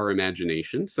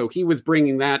imagination. So he was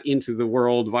bringing that into the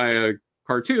world via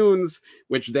cartoons,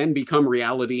 which then become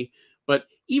reality. But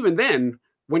even then,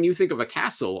 when you think of a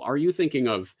castle, are you thinking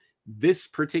of this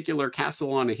particular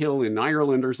castle on a hill in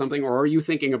Ireland or something? Or are you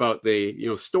thinking about the,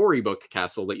 storybook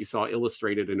castle that you saw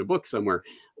illustrated in a book somewhere?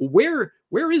 Where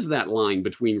is that line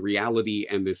between reality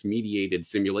and this mediated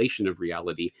simulation of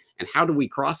reality? And how do we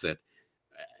cross it?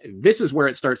 This is where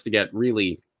it starts to get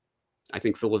really, I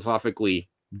think, philosophically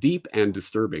deep and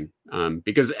disturbing.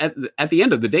 Because at the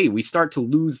end of the day, we start to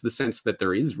lose the sense that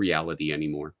there is reality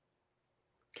anymore.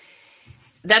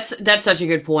 That's such a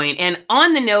good point. And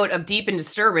on the note of deep and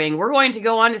disturbing, we're going to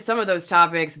go on to some of those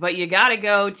topics, but you got to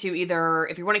go to either,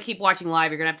 if you want to keep watching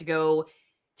live, you're going to have to go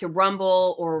to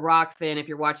Rumble or Rockfin if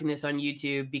you're watching this on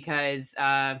YouTube, because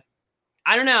I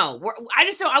don't know.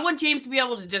 I want James to be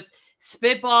able to just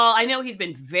spitball. I know he's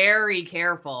been very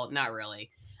careful. Not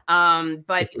really.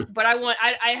 But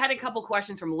I had a couple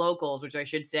questions from locals, which I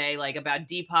should say, like about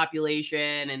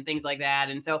depopulation and things like that.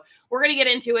 And so we're going to get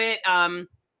into it.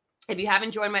 If you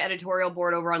haven't joined my editorial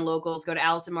board over on Locals, go to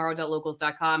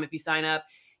AllisonMorrow.locals.com. If you sign up,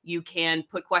 you can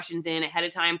put questions in ahead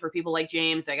of time for people like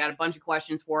James. I got a bunch of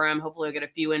questions for him. Hopefully I'll get a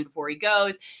few in before he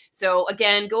goes. So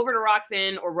again, go over to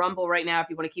Rockfin or Rumble right now if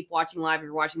you want to keep watching live, if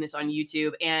you're watching this on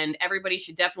YouTube. And everybody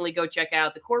should definitely go check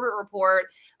out the Corbett Report,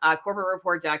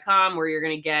 CorbettReport.com, where you're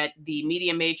going to get the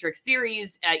Media Matrix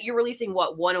series. You're releasing,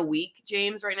 one a week,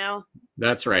 James, right now?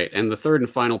 That's right. And the third and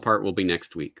final part will be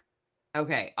next week.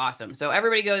 Okay, awesome. So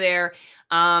everybody go there.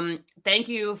 Thank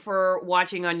you for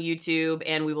watching on YouTube,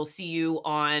 and we will see you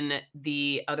on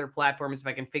the other platforms if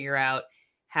I can figure out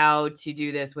how to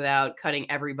do this without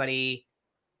cutting everybody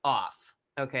off.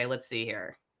 Okay, let's see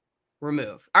here.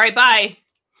 Remove. All right, bye.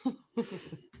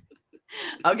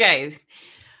 Okay.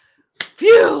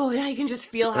 Phew, yeah, you can just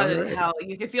feel how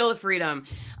you can feel the freedom.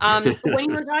 When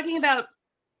you were talking about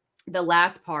the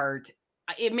last part,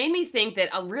 it made me think that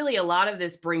really a lot of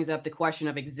this brings up the question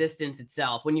of existence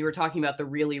itself. When you were talking about the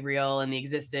really real and the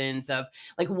existence of,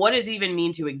 like, what does it even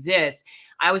mean to exist?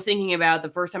 I was thinking about the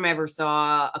first time I ever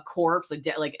saw a corpse,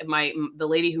 the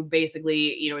lady who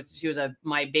basically, she was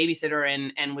my babysitter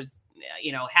and was,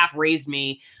 half raised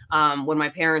me when my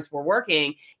parents were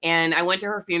working. And I went to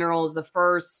her funeral. It was the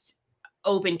first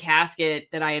open casket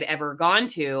that I had ever gone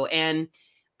to. And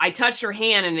I touched her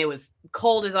hand and it was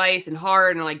cold as ice and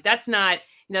hard. And like, that's not,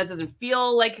 it doesn't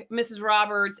feel like Mrs.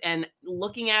 Roberts. And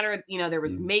looking at her, there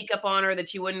was makeup on her that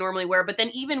she wouldn't normally wear. But then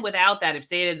even without that, if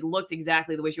say it had looked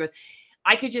exactly the way she was,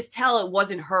 I could just tell it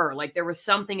wasn't her. Like there was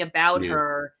something about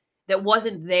her that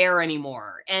wasn't there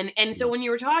anymore. And so Yeah. when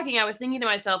you were talking, I was thinking to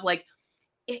myself, like,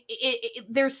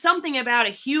 there's something about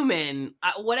a human,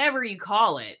 whatever you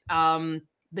call it,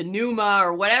 the pneuma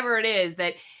or whatever it is,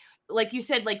 that, like you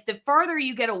said, like the farther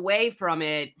you get away from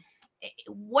it,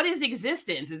 what is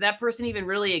existence? Does that person even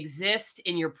really exist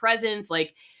in your presence?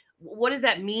 Like, what does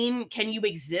that mean? Can you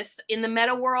exist in the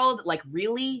meta world? Like,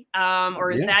 really?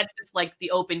 Or is Yeah. that just like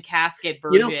the open casket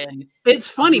You know, version it's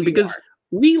of funny who you because are?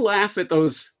 we laugh at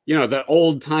those, the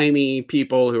old timey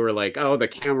people who are like, oh, the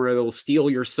camera will steal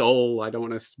your soul. I don't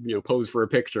want to, pose for a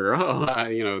picture.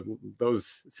 Oh,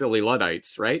 those silly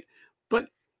Luddites, right? But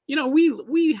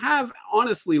we have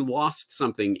honestly lost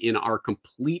something in our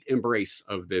complete embrace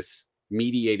of this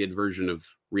mediated version of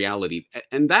reality,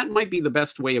 and that might be the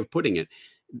best way of putting it.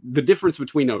 The difference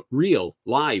between a real,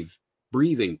 live,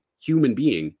 breathing human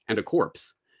being and a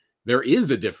corpse. There is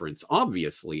a difference,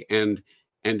 obviously, and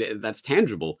that's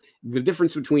tangible. The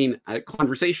difference between a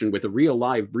conversation with a real,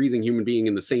 live, breathing human being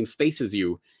in the same space as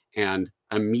you and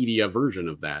a media version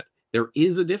of that, there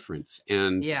is a difference.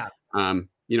 And Yeah.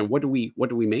 what do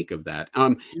we make of that?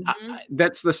 Hmm.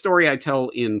 That's the story I tell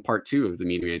in part 2 of the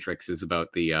Media Matrix, is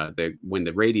about the when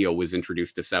the radio was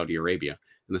introduced to Saudi Arabia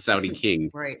and the Saudi king.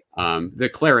 Right. The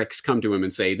clerics come to him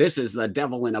and say, "This is the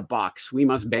devil in a box. We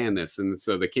must ban this." And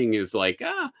so the king is like,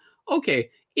 okay,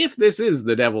 if this is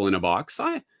the devil in a box,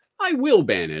 I will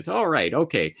ban it. All right,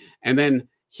 okay. And then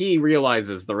he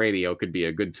realizes the radio could be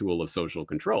a good tool of social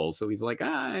control. So he's like,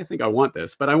 I think I want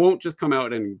this, but I won't just come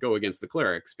out and go against the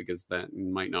clerics because that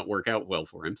might not work out well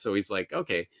for him. So he's like,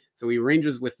 okay. So he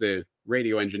arranges with the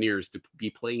radio engineers to be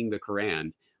playing the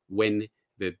Quran when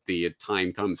the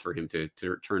time comes for him to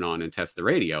turn on and test the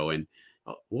radio. And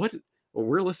what? Well,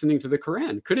 we're listening to the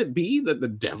Quran. Could it be that the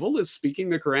devil is speaking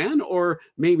the Quran? Or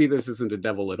maybe this isn't a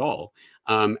devil at all?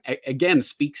 Again,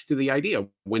 speaks to the idea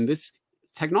when this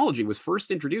technology was first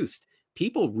introduced,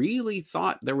 people really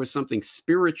thought there was something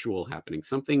spiritual happening,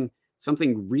 something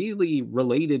really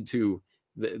related to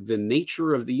the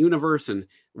nature of the universe, and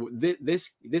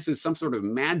this is some sort of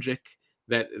magic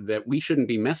that we shouldn't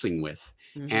be messing with.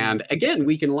 And again,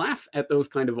 we can laugh at those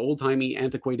kind of old-timey,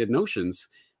 antiquated notions,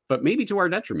 but maybe to our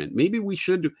detriment. Maybe we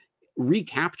should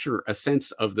recapture a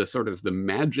sense of the sort of the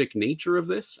magic nature of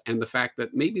this, and the fact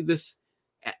that maybe this,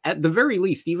 at the very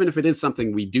least, even if it is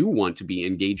something we do want to be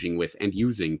engaging with and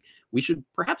using, we should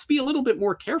perhaps be a little bit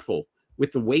more careful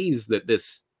with the ways that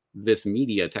this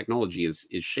media technology is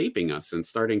shaping us and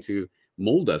starting to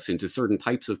mold us into certain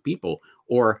types of people,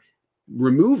 or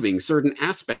removing certain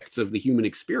aspects of the human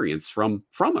experience from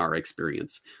our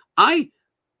experience.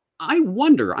 I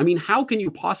wonder, I mean, how can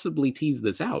you possibly tease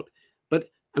this out?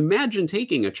 But imagine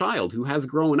taking a child who has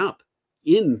grown up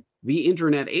in the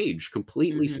internet age,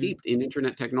 completely steeped in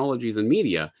internet technologies and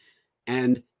media,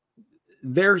 and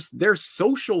their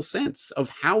social sense of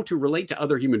how to relate to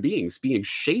other human beings being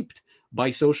shaped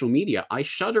by social media. I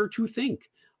shudder to think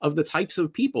of the types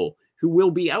of people who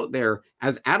will be out there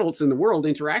as adults in the world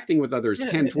interacting with others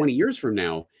 10, 20 years from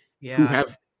now, who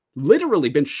have literally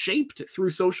been shaped through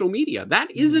social media. That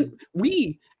isn't,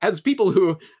 we as people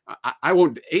who, I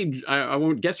won't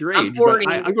guess your age, but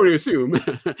I'm going to assume,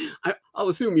 I'll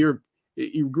assume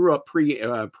you grew up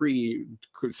pre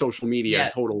social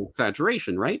media total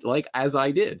saturation, right? Like as I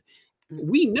did.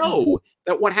 We know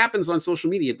that what happens on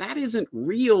social media, that isn't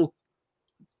real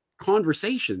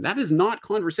conversation. That is not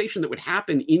conversation that would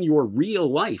happen in your real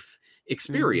life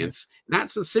experience.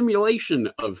 That's a simulation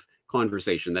of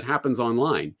conversation that happens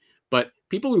online. But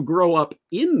people who grow up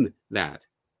in that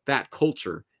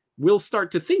culture will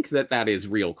start to think that that is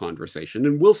real conversation,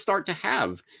 and will start to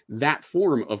have that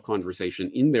form of conversation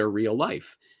in their real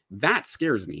life. That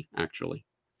scares me, actually.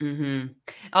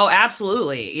 Oh,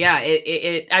 absolutely.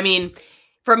 Yeah. I mean,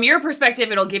 from your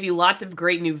perspective, it'll give you lots of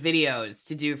great new videos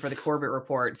to do for the Corbett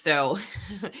Report. So,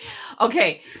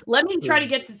 okay, let me try to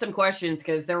get to some questions,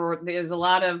 because there's a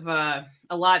lot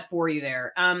for you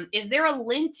there. Is there a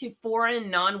link to foreign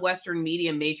non-Western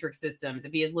media matrix systems?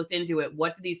 If he has looked into it,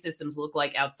 what do these systems look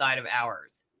like outside of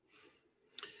ours?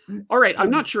 All right,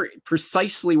 I'm not sure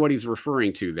precisely what he's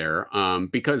referring to there,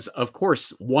 because, of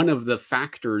course, one of the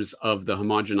factors of the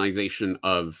homogenization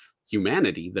of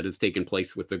humanity that has taken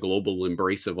place with the global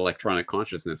embrace of electronic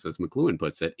consciousness, as McLuhan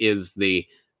puts it, is the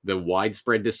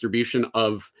widespread distribution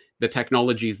of the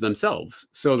technologies themselves,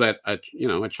 so that a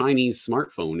Chinese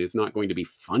smartphone is not going to be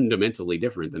fundamentally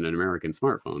different than an American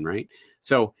smartphone, right?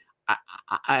 So,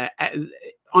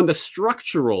 on the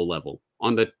structural level,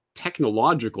 on the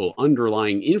technological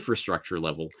underlying infrastructure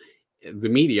level, the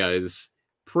media is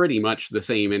pretty much the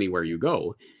same anywhere you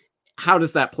go. how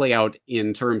does that play out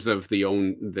in terms of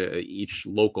each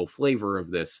local flavor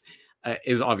of this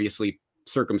is obviously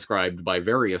circumscribed by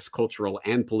various cultural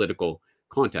and political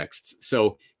contexts.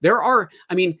 So there are,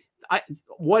 I mean,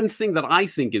 one thing that I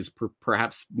think is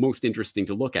perhaps most interesting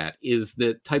to look at is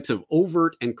the types of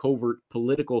overt and covert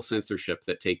political censorship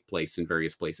that take place in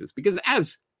various places. Because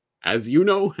as you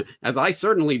know, as I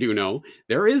certainly do know,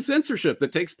 there is censorship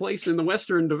that takes place in the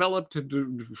Western developed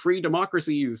free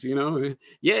democracies,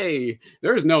 yay.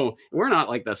 We're not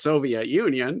like the Soviet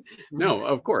Union. No,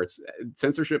 of course,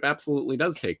 censorship absolutely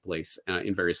does take place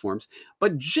in various forms.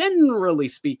 But generally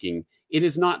speaking, it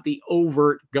is not the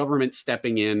overt government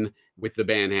stepping in with the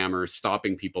banhammer,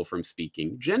 stopping people from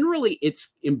speaking. Generally, it's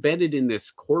embedded in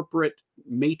this corporate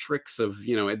matrix of,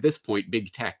 at this point,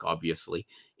 big tech, obviously,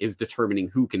 is determining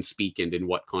who can speak and in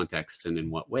what contexts and in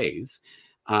what ways.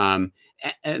 And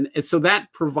so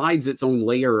that provides its own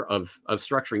layer of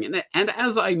structuring. And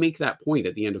as I make that point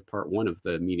at the end of part 1 of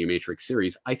the Media Matrix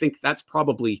series, I think that's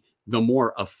probably the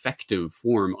more effective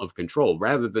form of control,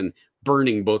 rather than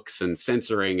burning books and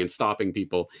censoring and stopping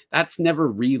people. That's never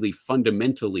really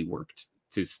fundamentally worked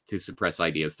to suppress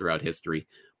ideas throughout history.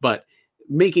 But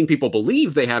making people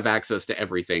believe they have access to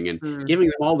everything and giving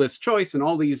them all this choice and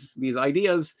all these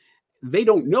ideas, they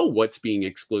don't know what's being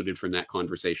excluded from that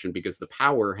conversation because the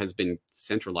power has been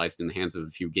centralized in the hands of a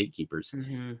few gatekeepers.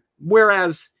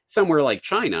 Whereas somewhere like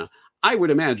China, I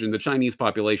would imagine the Chinese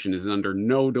population is under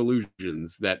no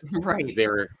delusions that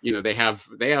they're, they have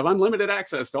unlimited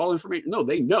access to all information. No,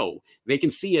 they know. They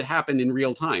can see it happen in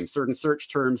real time. Certain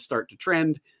search terms start to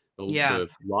trend, the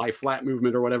lie flat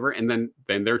movement or whatever, and then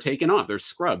they're taken off. They're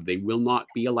scrubbed. They will not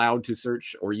be allowed to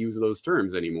search or use those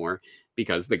terms anymore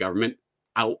because the government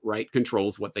outright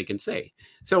controls what they can say.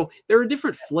 So there are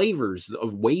different flavors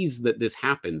of ways that this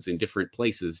happens in different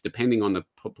places, depending on the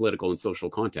political and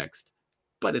social context.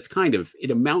 But it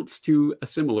amounts to a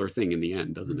similar thing in the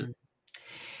end, doesn't it?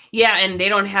 Yeah, and they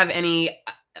don't have any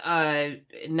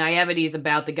naiveties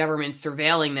about the government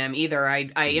surveilling them either.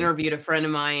 I interviewed a friend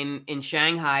of mine in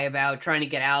Shanghai about trying to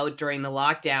get out during the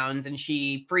lockdowns, and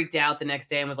she freaked out the next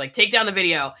day and was like, take down the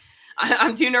video.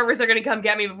 I'm too nervous they're going to come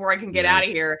get me before I can get out of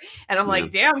here. And I'm like,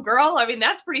 damn, girl, I mean,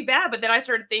 that's pretty bad. But then I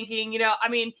started thinking,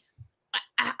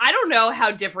 I don't know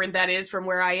how different that is from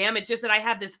where I am. It's just that I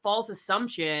have this false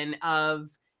assumption of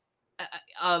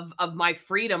my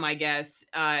freedom, I guess,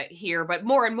 here. But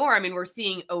more and more, I mean, we're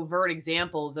seeing overt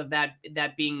examples of that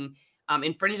being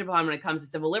infringed upon when it comes to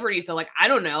civil liberties. So, like, I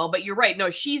don't know, but you're right. No,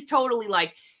 she's totally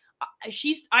like,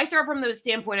 I start from the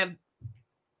standpoint of,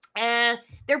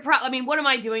 what am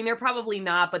I doing? They're probably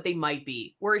not, but they might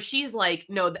be. Whereas she's like,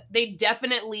 no, they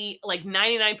definitely, like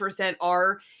 99%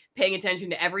 are paying attention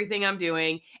to everything I'm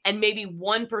doing, and maybe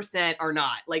 1% are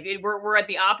not. Like we're at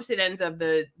the opposite ends of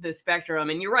the spectrum.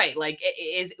 And you're right. Like,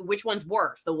 which one's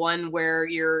worse? The one where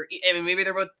maybe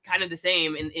they're both kind of the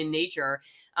same in nature.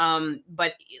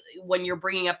 But when you're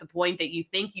bringing up the point that you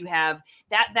think you have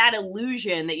that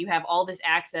illusion that you have all this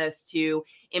access to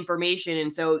information.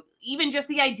 And so even just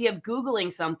the idea of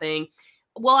Googling something,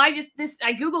 well, I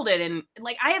Googled it, and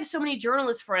like, I have so many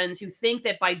journalist friends who think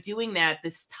that by doing that,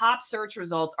 this top search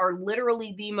results are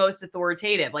literally the most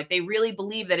authoritative. Like, they really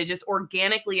believe that it just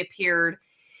organically appeared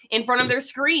in front of their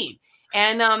screen.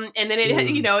 And then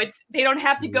it's, they don't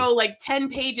have to go like 10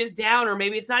 pages down, or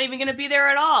maybe it's not even going to be there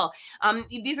at all.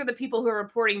 These are the people who are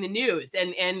reporting the news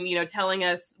and telling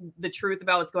us the truth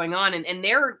about what's going on. And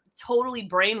they're totally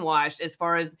brainwashed as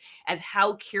far as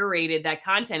how curated that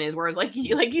content is. Whereas like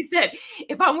you said,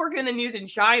 if I'm working in the news in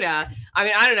China, I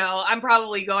mean, I don't know, I'm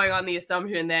probably going on the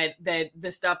assumption that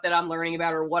the stuff that I'm learning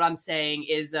about or what I'm saying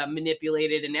is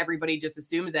manipulated, and everybody just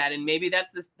assumes that. And maybe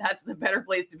that's the better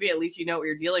place to be. At least you know what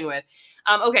you're dealing with.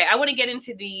 Okay, I want to get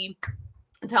into the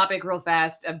topic real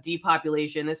fast of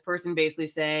depopulation. This person basically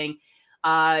saying,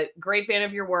 great fan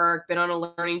of your work, been on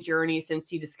a learning journey since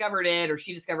he discovered it, or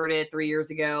she discovered it 3 years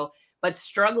ago, but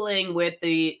struggling with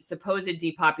the supposed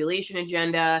depopulation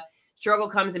agenda.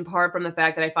 Struggle comes in part from the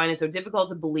fact that I find it so difficult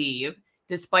to believe,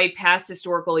 despite past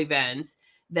historical events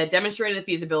that demonstrated the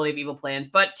feasibility of evil plans.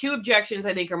 But 2 objections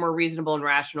I think are more reasonable and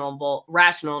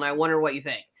rational, and I wonder what you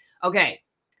think. Okay.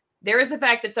 There is the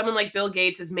fact that someone like Bill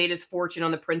Gates has made his fortune on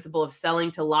the principle of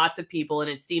selling to lots of people, and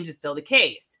it seems it's still the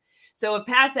case. So if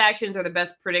past actions are the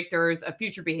best predictors of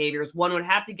future behaviors, one would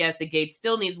have to guess that Gates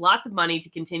still needs lots of money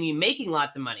to continue making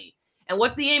lots of money. And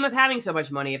what's the aim of having so much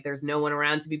money if there's no one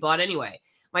around to be bought anyway?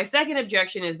 My second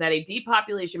objection is that a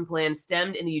depopulation plan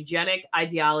stemmed in the eugenic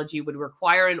ideology would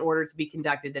require, in order to be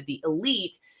conducted, that the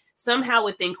elite somehow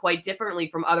would think quite differently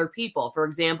from other people. For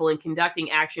example, in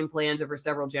conducting action plans over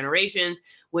several generations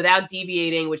without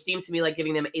deviating, which seems to me like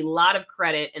giving them a lot of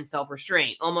credit and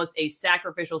self-restraint, almost a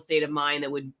sacrificial state of mind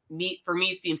that would for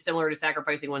me seem similar to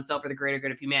sacrificing oneself for the greater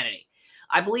good of humanity.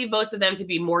 I believe most of them to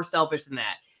be more selfish than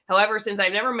that. However, since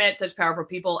I've never met such powerful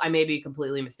people, I may be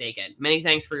completely mistaken. Many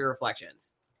thanks for your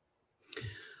reflections.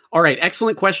 All right,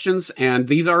 excellent questions. And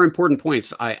these are important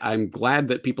points. I'm glad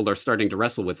that people are starting to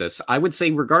wrestle with this. I would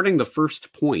say regarding the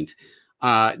first point,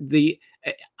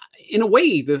 in a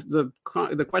way,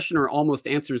 the questioner almost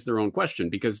answers their own question,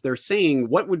 because they're saying,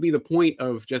 what would be the point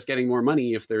of just getting more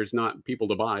money if there's not people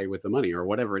to buy with the money, or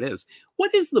whatever it is?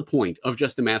 What is the point of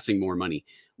just amassing more money?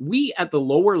 We at the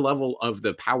lower level of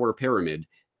the power pyramid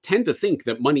tend to think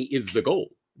that money is the goal,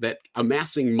 that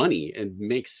amassing money and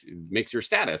makes your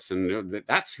status, and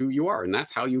that's who you are, and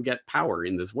that's how you get power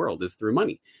in this world, is through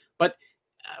money. But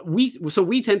we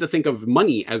tend to think of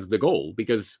money as the goal,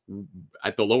 because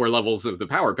at the lower levels of the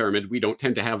power pyramid, we don't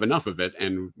tend to have enough of it,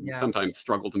 and sometimes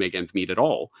struggle to make ends meet at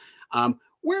all.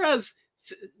 Whereas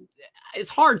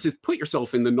it's hard to put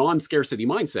yourself in the non-scarcity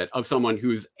mindset of someone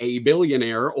who's a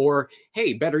billionaire, or,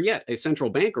 hey, better yet, a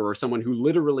central banker, or someone who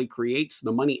literally creates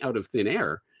the money out of thin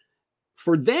air.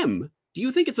 For them, do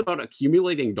you think it's about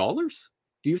accumulating dollars?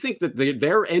 Do you think that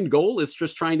their end goal is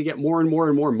just trying to get more and more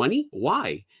and more money?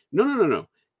 Why? No.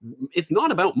 It's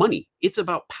not about money. It's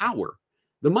about power.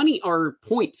 The money are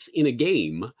points in a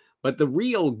game, but the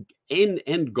real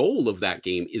end goal of that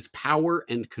game is power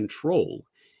and control.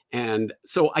 And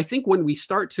so I think when we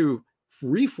start to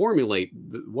reformulate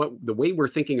the way we're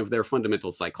thinking of their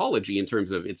fundamental psychology, in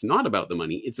terms of it's not about the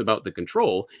money, it's about the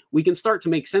control, we can start to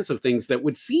make sense of things that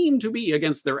would seem to be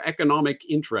against their economic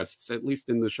interests, at least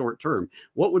in the short term.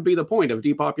 What would be the point of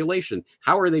depopulation?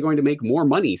 How are they going to make more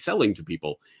money selling to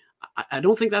people? I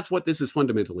don't think that's what this is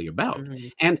fundamentally about. Mm-hmm.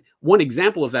 And one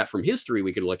example of that from history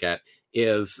we could look at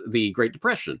is the Great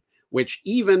Depression, which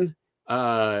even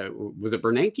was it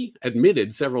Bernanke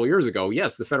admitted several years ago,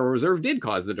 yes, the Federal Reserve did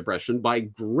cause the Depression by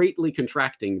greatly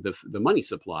contracting the money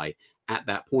supply at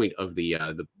that point of the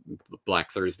Black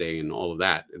Thursday and all of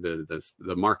that,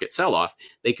 the market sell-off.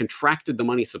 They contracted the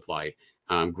money supply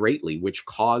greatly, which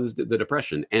caused the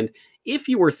Depression. And if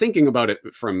you were thinking about it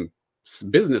from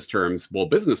business terms, well,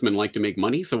 businessmen like to make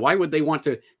money, so why would they want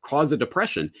to cause a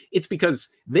depression? It's because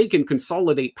they can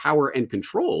consolidate power and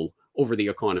control over the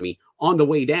economy on the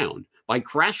way down. By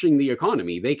crashing the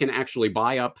economy, they can actually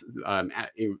buy up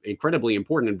incredibly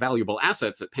important and valuable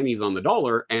assets at pennies on the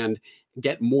dollar and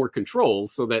get more control,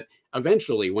 so that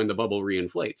eventually, when the bubble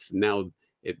reinflates, now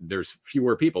there's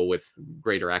fewer people with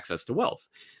greater access to wealth.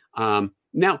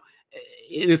 Now,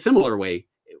 in a similar way,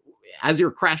 as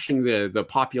you're crashing the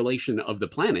population of the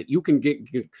planet, you can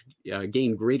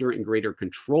gain greater and greater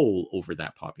control over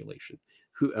that population.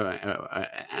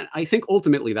 I think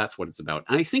ultimately that's what it's about.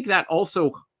 And I think that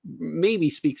also maybe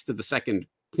speaks to the second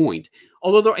point,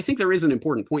 although I think there is an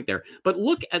important point there. But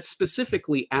look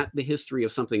specifically at the history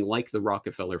of something like the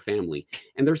Rockefeller family.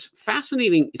 And there's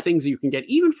fascinating things you can get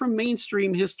even from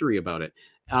mainstream history about it.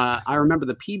 I remember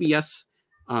the PBS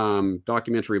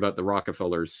documentary about the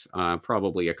Rockefellers,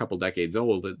 probably a couple decades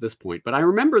old at this point. But I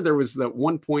remember there was that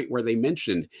one point where they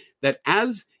mentioned that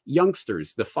as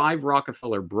youngsters, the 5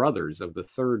 Rockefeller brothers of the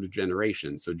third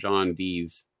generation, so John D.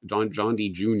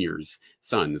 Jr.'s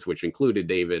sons, which included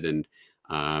David and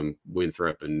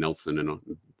Winthrop and Nelson and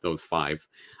those 5,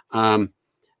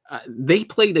 they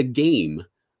played a game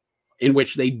in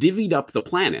which they divvied up the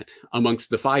planet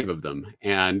amongst the 5 of them.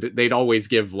 And they'd always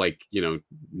give, like,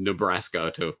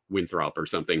 Nebraska to Winthrop or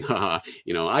something.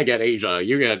 I get Asia,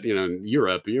 you get,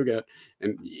 Europe,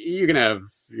 and you can have,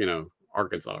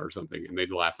 Arkansas or something. And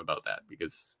they'd laugh about that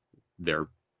because they're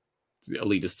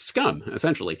elitist scum,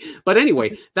 essentially. But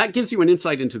anyway, that gives you an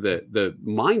insight into the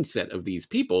mindset of these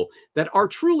people that are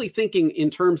truly thinking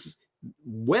in terms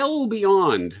well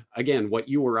beyond, again, what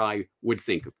you or I would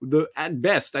think. At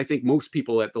best, I think most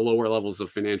people at the lower levels of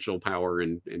financial power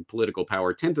and political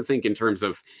power tend to think in terms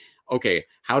of, okay,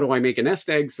 how do I make a nest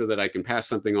egg so that I can pass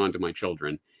something on to my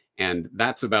children? And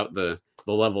that's about the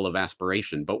level of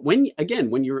aspiration. But when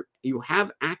you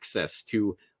have access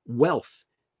to wealth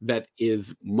that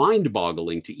is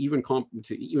mind-boggling to even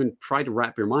try to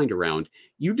wrap your mind around,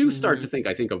 you do start to think,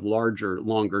 I think, of larger,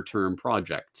 longer-term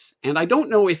projects. And I don't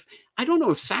know if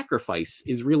sacrifice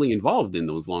is really involved in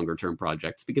those longer-term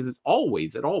projects, because it's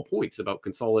always, at all points, about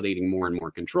consolidating more and more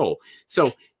control.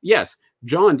 So yes,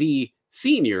 John D.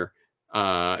 Sr.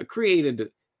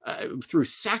 Created through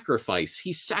sacrifice.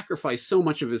 He sacrificed so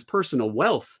much of his personal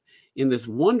wealth in this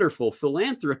wonderful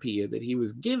philanthropy that he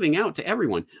was giving out to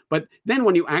everyone. But then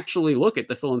when you actually look at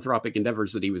the philanthropic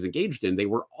endeavors that he was engaged in, they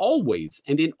were always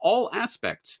and in all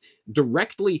aspects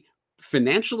directly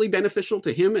financially beneficial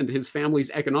to him and his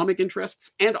family's economic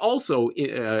interests, and also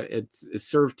it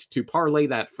served to parlay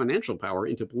that financial power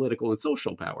into political and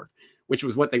social power, which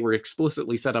was what they were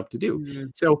explicitly set up to do. Mm-hmm.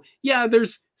 So yeah,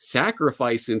 there's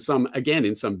sacrifice in some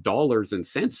dollars and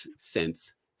cents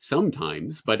sense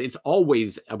sometimes, but it's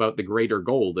always about the greater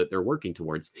goal that they're working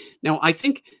towards. Now, I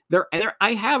think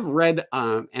I have read,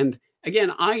 and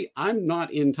again, I'm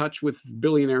not in touch with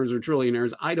billionaires or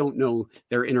trillionaires. I don't know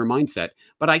their inner mindset,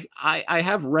 but I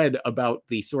have read about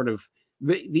the sort of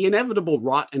the inevitable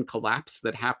rot and collapse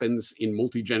that happens in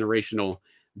multi-generational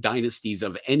dynasties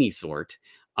of any sort,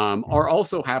 are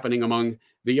also happening among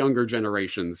the younger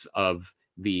generations of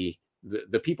the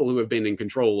people who have been in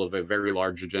control of a very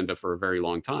large agenda for a very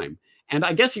long time. And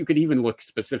I guess you could even look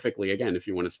specifically, again, if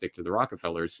you want to stick to the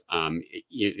Rockefellers,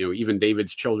 even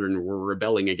David's children were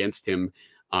rebelling against him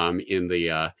in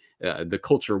the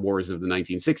culture wars of the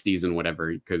 1960s and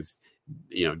whatever, because,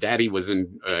 Daddy was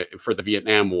in for the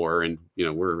Vietnam War, and,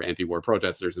 we're anti-war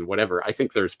protesters and whatever. I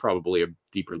think there's probably a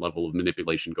deeper level of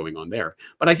manipulation going on there.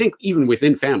 But I think even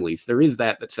within families, there is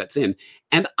that sets in.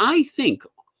 And I think,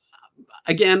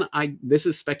 again, this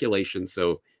is speculation,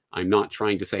 so I'm not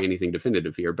trying to say anything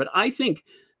definitive here, but I think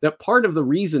that part of the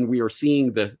reason we are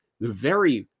seeing the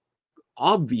very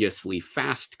obviously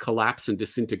fast collapse and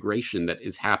disintegration that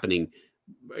is happening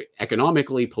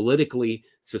economically, politically,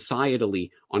 societally,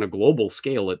 on a global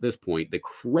scale at this point, the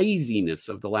craziness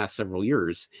of the last several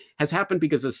years has happened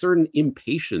because a certain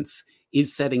impatience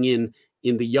is setting in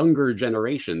the younger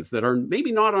generations that are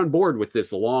maybe not on board with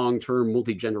this long-term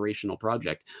multi-generational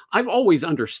project. I've always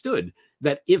understood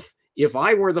that if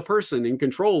I were the person in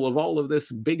control of all of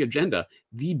this big agenda,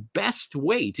 the best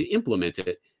way to implement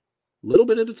it, little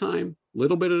bit at a time,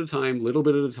 little bit at a time, little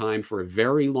bit at a time, for a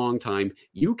very long time,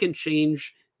 you can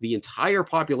change the entire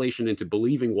population into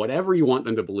believing whatever you want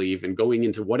them to believe and going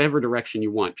into whatever direction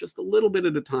you want, just a little bit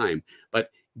at a time.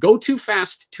 But go too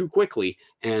fast, too quickly,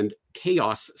 and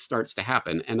chaos starts to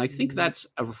happen. And I think that's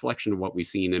a reflection of what we've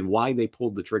seen and why they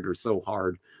pulled the trigger so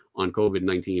hard on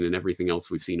COVID-19 and everything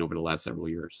else we've seen over the last several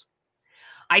years.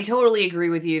 I totally agree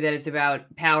with you that it's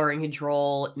about power and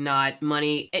control, not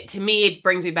money. To me, it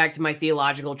brings me back to my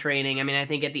theological training. I mean, I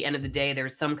think at the end of the day,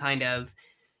 there's some kind of,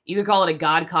 you could call it a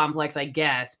God complex, I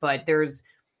guess, but there's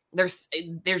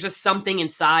just something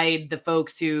inside the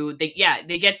folks who they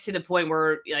get to the point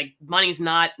where, like, money's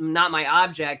not my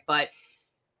object, but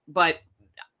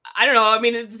I don't know. I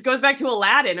mean, it just goes back to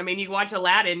Aladdin. I mean, you watch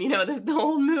Aladdin, the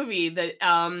whole movie that,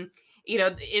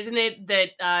 isn't it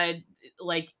that,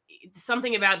 like,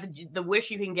 something about the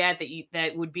wish you can get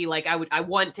that would be like, I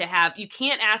want to have, you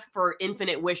can't ask for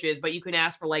infinite wishes, but you can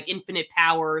ask for like infinite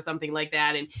power or something like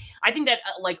that. And I think that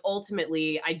like,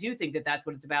 ultimately, I do think that that's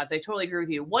what it's about. So I totally agree with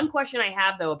you. One question I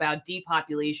have though, about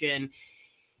depopulation,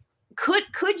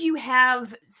 could you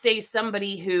have, say,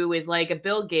 somebody who is like a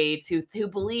Bill Gates who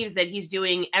believes that he's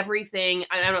doing everything.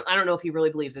 I don't know if he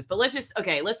really believes this, but let's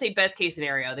say best case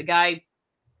scenario, the guy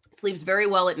sleeps very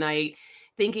well at night,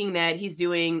 thinking that he's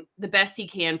doing the best he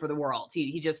can for the world.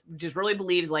 He just really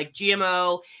believes, like,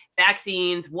 GMO,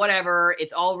 vaccines, whatever,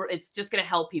 it's just going to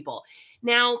help people.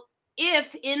 Now,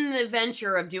 if in the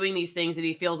venture of doing these things that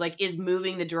he feels like is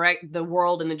moving the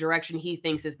world in the direction he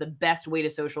thinks is the best way to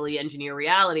socially engineer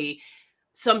reality,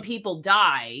 some people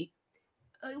die.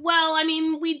 Well, I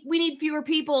mean, we need fewer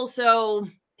people, so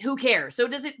who cares? So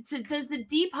does the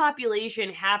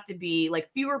depopulation have to be, like,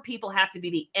 fewer people have to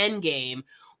be the end game?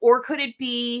 Or could it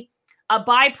be a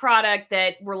byproduct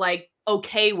that we're like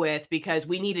okay with because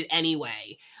we need it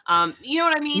anyway? You know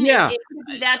what I mean? Yeah. It could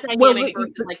be that dynamic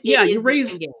versus like,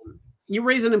 you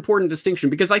raise an important distinction,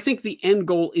 because I think the end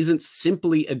goal isn't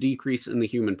simply a decrease in the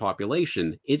human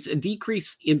population. It's a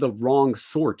decrease in the wrong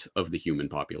sort of the human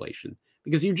population,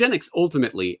 because eugenics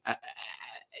ultimately,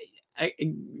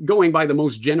 going by the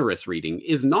most generous reading,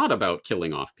 is not about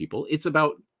killing off people. It's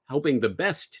about helping the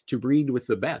best to breed with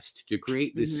the best, to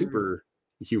create the super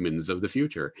humans of the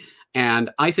future. And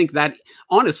I think that,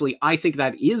 honestly,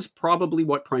 is probably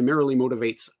what primarily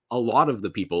motivates a lot of the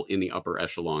people in the upper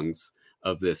echelons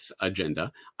of this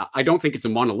agenda. I don't think it's a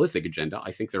monolithic agenda.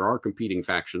 I think there are competing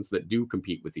factions that do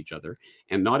compete with each other,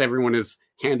 and not everyone is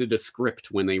handed a script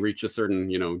when they reach a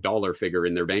certain, dollar figure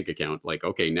in their bank account. Like,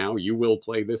 okay, now you will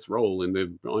play this role in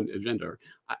the agenda.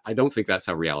 I don't think that's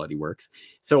how reality works.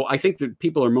 So I think that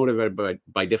people are motivated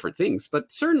by different things,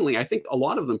 but certainly I think a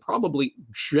lot of them probably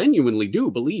genuinely do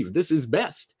believe this is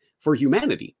best for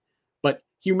humanity. But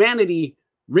humanity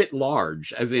writ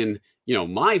large, as in, you know,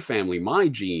 my family, my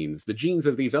genes, the genes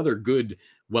of these other good,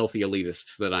 wealthy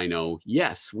elitists that I know.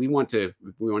 Yes, we want to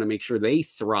make sure they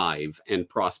thrive and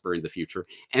prosper in the future.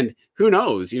 And who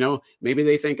knows, you know, maybe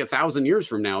they think 1,000 years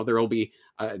from now there will be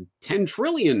 10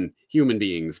 trillion human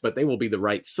beings, but they will be the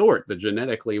right sort, the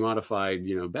genetically modified,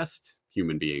 you know, best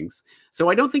human beings. So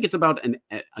I don't think it's about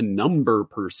a number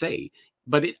per se,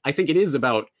 but I think it is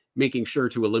about making sure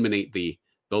to eliminate the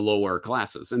lower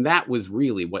classes. And that was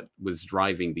really what was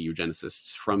driving the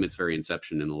eugenicists from its very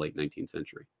inception in the late 19th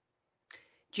century.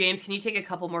 James, can you take a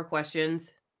couple more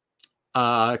questions?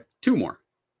 2 more.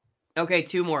 Okay,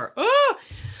 2 more. Ah!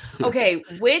 Okay,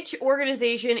 which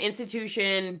organization,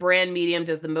 institution, brand, medium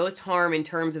does the most harm in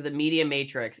terms of the media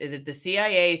matrix? Is it the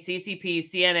CIA, CCP,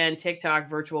 CNN, TikTok,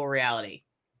 virtual reality?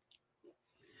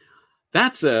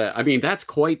 That's that's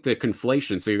quite the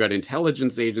conflation. So you've got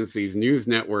intelligence agencies, news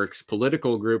networks,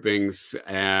 political groupings,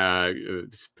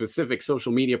 specific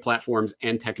social media platforms,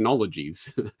 and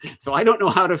technologies. So I don't know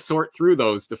how to sort through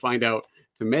those to find out,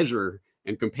 to measure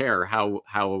and compare how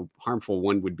harmful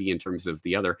one would be in terms of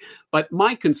the other. But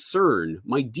my concern,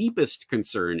 my deepest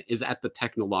concern, is at the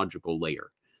technological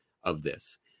layer of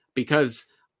this, because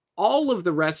all of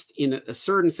the rest, in a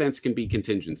certain sense, can be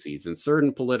contingencies, and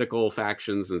certain political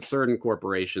factions and certain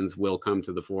corporations will come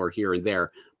to the fore here and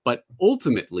there. But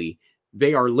ultimately,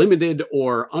 they are limited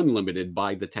or unlimited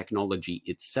by the technology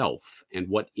itself and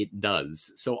what it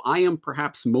does. So I am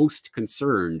perhaps most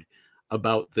concerned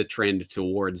about the trend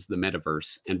towards the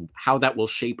metaverse and how that will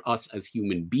shape us as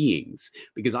human beings.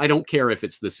 Because I don't care if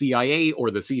it's the CIA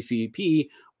or the CCP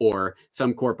or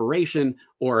some corporation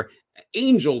or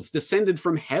angels descended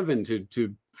from heaven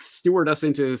to steward us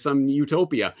into some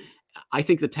utopia. I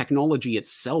think the technology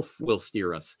itself will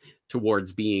steer us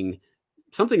towards being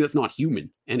something that's not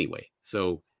human anyway.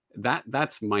 So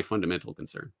that's my fundamental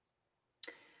concern.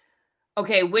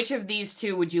 Okay, which of these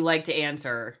 2 would you like to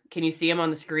answer? Can you see them on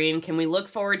the screen? Can we look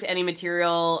forward to any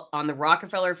material on the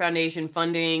Rockefeller Foundation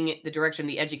funding the direction of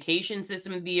the education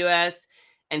system of the U.S.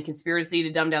 and conspiracy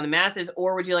to dumb down the masses?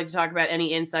 Or would you like to talk about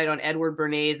any insight on Edward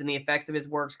Bernays and the effects of his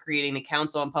works creating the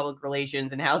Council on Public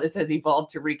Relations and how this has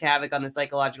evolved to wreak havoc on the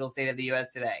psychological state of the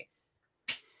U.S. today?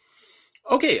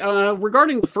 Okay,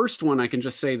 regarding the first one, I can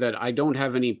just say that I don't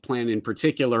have any plan in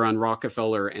particular on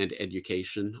Rockefeller and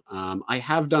education. I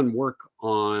have done work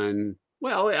on,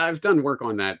 well, I've done work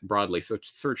on that broadly. So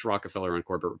search Rockefeller on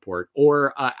Corbett Report.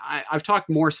 Or I've talked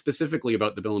more specifically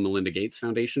about the Bill and Melinda Gates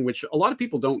Foundation, which a lot of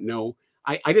people don't know.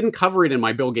 I didn't cover it in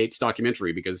my Bill Gates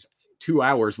documentary because 2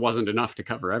 hours wasn't enough to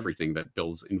cover everything that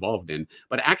Bill's involved in.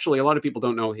 But actually, a lot of people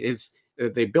don't know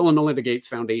the Bill and Melinda Gates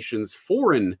Foundation's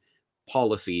foreign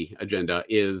policy agenda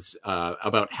is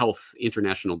about health,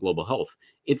 international global health.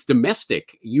 Its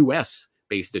domestic US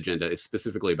based agenda is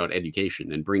specifically about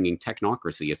education and bringing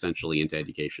technocracy essentially into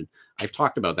education. I've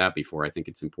talked about that before. I think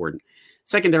it's important.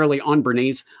 Secondarily, on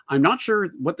Bernays, I'm not sure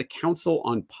what the Council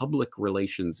on Public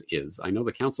Relations is. I know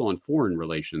the Council on Foreign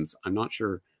Relations. I'm not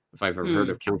sure if I've ever heard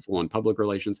of Council on Public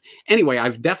Relations. Anyway,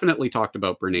 I've definitely talked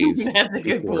about Bernays. That's a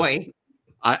good point.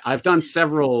 I've done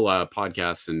several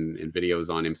podcasts and videos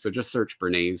on him. So just search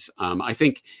Bernays. I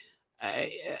think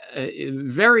a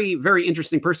very, very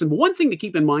interesting person. But one thing to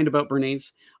keep in mind about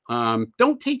Bernays,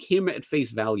 don't take him at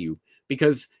face value,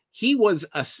 because he was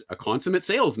a consummate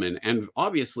salesman and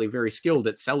obviously very skilled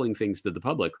at selling things to the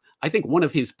public. I think one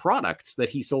of his products that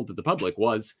he sold to the public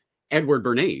was Edward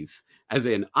Bernays, as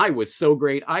in, I was so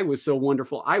great, I was so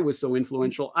wonderful, I was so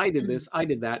influential, I did this, I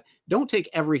did that. Don't take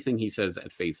everything he says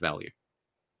at face value.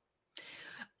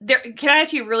 Can I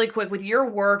ask you really quick, with your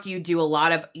work, you do a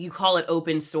lot of, you call it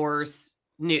open source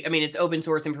new. I mean, it's open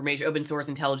source information, open source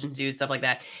intelligence news, stuff like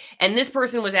that. And this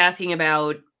person was asking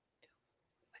about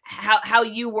how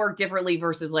you work differently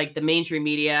versus like the mainstream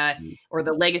media or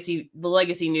the legacy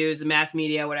news, the mass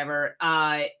media, whatever.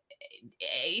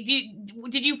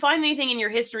 Did you find anything in your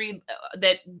history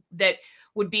that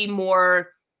would be more,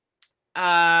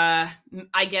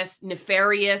 I guess,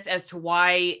 nefarious as to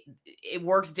why it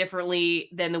works differently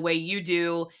than the way you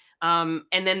do? And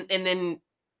then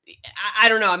I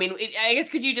don't know. I mean, I guess,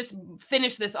 could you just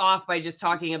finish this off by just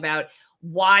talking about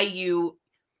why you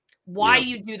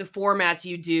do the formats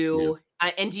you do?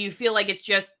 And do you feel like it's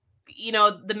just,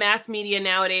 the mass media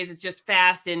nowadays is just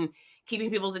fast and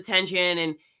keeping people's attention,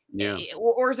 and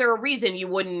or is there a reason you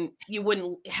wouldn't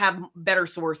have better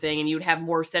sourcing and you'd have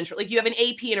more central, like you have an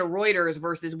AP and a Reuters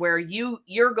versus where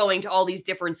you're going to all these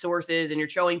different sources and you're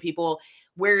showing people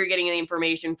where you're getting the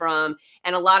information from.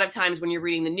 And a lot of times when you're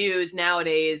reading the news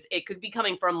nowadays, it could be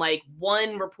coming from like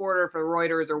one reporter for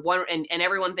Reuters or one, and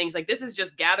everyone thinks like this is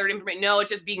just gathered information. No,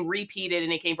 it's just being repeated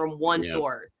and it came from one Yeah,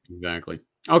 source. exactly.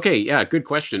 Okay, yeah, good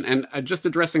question. And just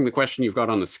addressing the question you've got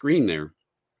on the screen there,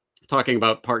 talking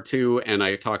about part 2, and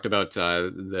I talked about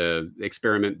the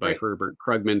experiment by Herbert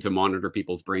Krugman to monitor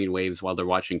people's brain waves while they're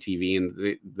watching TV.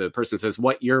 And the person says,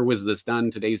 what year was this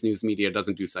done? Today's news media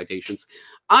doesn't do citations.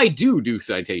 I do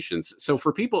citations. So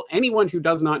for people, anyone who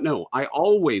does not know, I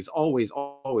always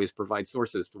provide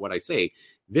sources to what I say.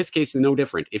 This case is no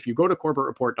different. If you go to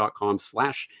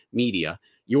corbettreport.com/media,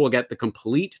 you will get the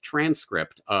complete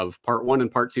transcript of part 1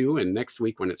 and part 2. And next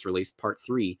week, when it's released, part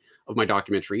 3 of my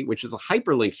documentary, which is a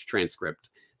hyperlinked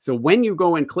transcript. So when you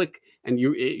go and click and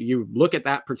you look at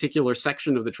that particular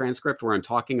section of the transcript where I'm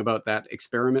talking about that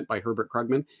experiment by Herbert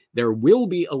Krugman, there will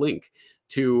be a link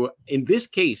to, in this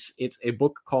case, it's a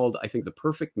book called, I think, The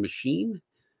Perfect Machine,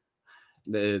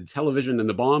 The Television and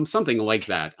the Bomb, something like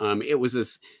that. It was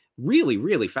this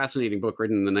really fascinating book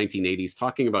written in the 1980s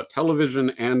talking about television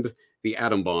and the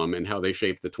atom bomb and how they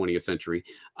shaped the 20th century.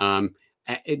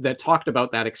 That talked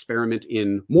about that experiment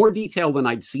in more detail than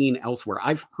I'd seen elsewhere.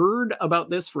 I've heard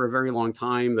about this for a very long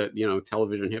time, that, you know,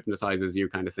 television hypnotizes you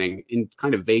kind of thing, in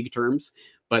kind of vague terms.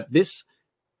 But this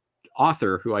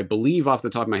author, who I believe off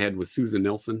the top of my head was Susan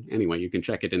Nilsson, anyway, you can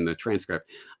check it in the transcript.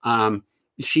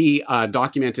 She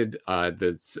documented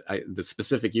the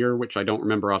specific year, which I don't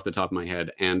remember off the top of my head,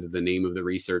 and the name of the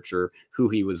researcher, who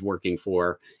he was working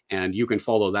for. And you can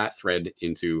follow that thread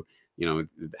into, you know,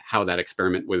 how that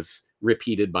experiment was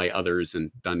repeated by others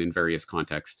and done in various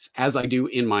contexts, as I do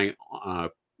in my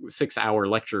 6-hour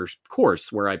lecture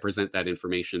course where I present that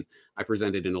information. I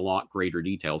present it in a lot greater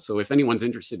detail. So if anyone's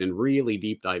interested in really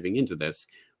deep diving into this,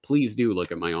 please do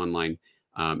look at my online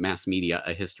Mass Media,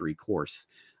 a History course,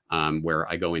 where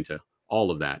I go into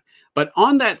all of that. But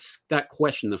on that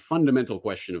question, the fundamental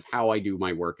question of how I do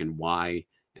my work and why,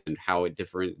 and how it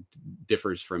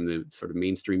differs from the sort of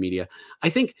mainstream media, I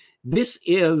think this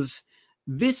is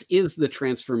the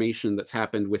transformation that's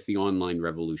happened with the online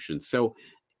revolution. So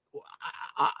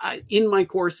in my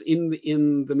course,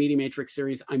 in the Media Matrix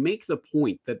series, I make the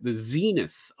point that the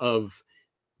zenith of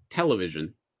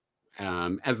television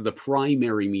as the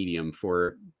primary medium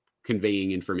for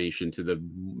conveying information to the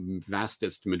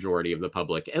vastest majority of the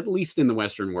public, at least in the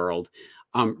Western world,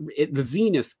 the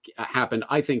zenith happened,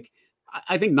 I think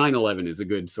 9/11 is a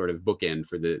good sort of bookend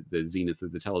for the zenith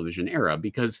of the television era,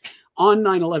 because on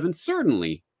 9/11,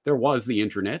 certainly there was the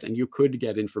internet and you could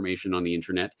get information on the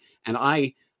internet. And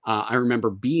I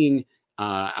remember being,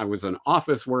 I was an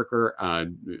office worker, a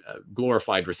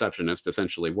glorified receptionist,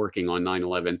 essentially working on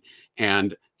 9/11,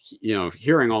 and, you know,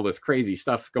 hearing all this crazy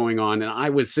stuff going on. And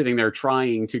I was sitting there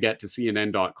trying to get to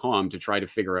CNN.com to try to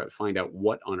find out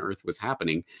what on earth was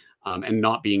happening. And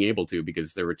not being able to,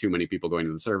 because there were too many people going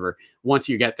to the server. Once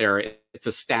you get there, it's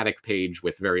a static page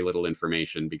with very little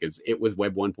information, because it was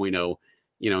Web 1.0.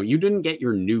 You know, you didn't get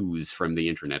your news from the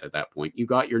internet at that point. You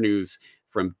got your news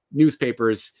from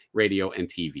newspapers, radio, and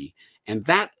TV. And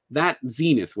that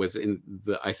zenith was in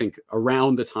I think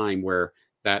around the time where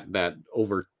that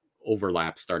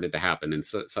overlap started to happen, and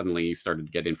suddenly you started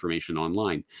to get information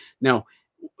online. Now,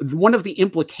 one of the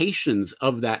implications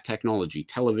of that technology,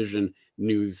 television,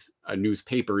 news,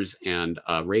 newspapers, and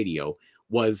radio,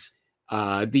 was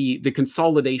the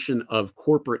consolidation of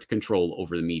corporate control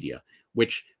over the media,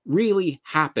 which really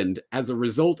happened as a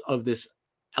result of this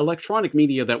electronic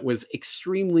media that was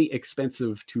extremely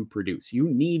expensive to produce. You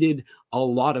needed a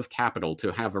lot of capital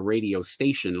to have a radio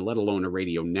station, let alone a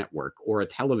radio network, or a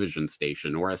television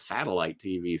station, or a satellite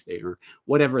TV station, or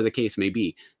whatever the case may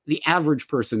be. The average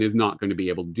person is not going to be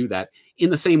able to do that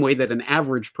in the same way that an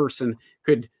average person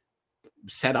could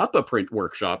set up a print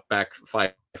workshop back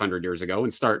 500 years ago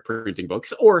and start printing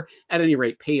books, or at any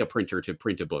rate pay a printer to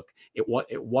print a book. It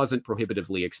wasn't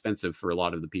prohibitively expensive for a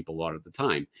lot of the people a lot of the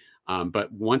time.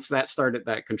 But once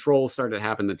that control started to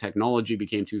happen, the technology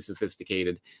became too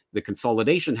sophisticated, the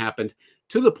consolidation happened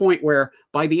to the point where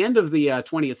by the end of the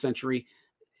 20th century,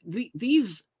 the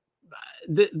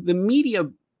media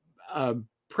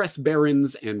press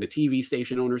barons and the TV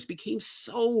station owners became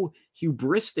so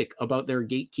hubristic about their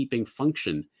gatekeeping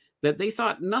function that they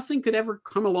thought nothing could ever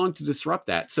come along to disrupt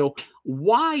that. So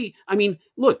why? I mean,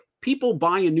 look, people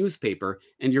buy a newspaper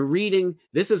and you're reading,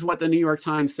 this is what the New York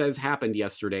Times says happened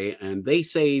yesterday, and they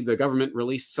say the government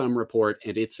released some report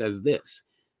and it says this.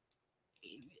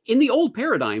 In the old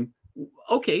paradigm,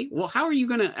 okay, well, how are you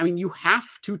going to, I mean, you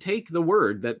have to take the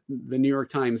word that the New York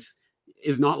Times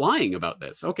is not lying about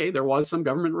this. Okay, there was some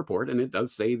government report and it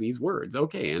does say these words.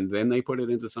 Okay, and then they put it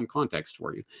into some context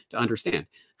for you to understand.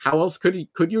 How else could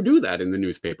you do that in the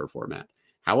newspaper format?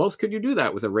 How else could you do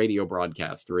that with a radio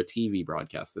broadcast or a TV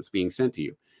broadcast that's being sent to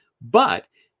you? But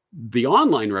the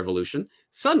online revolution,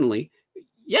 suddenly,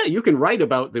 yeah, you can write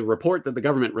about the report that the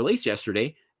government released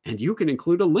yesterday, and you can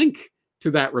include a link to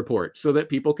that report so that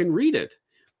people can read it.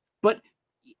 But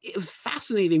it was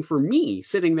fascinating for me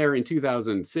sitting there in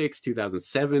 2006,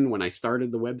 2007, when I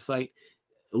started the website,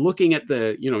 looking at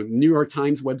the New York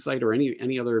Times website or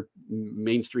any other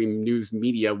mainstream news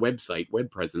media website, web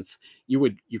presence.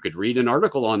 You could read an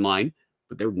article online,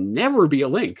 but there would never be a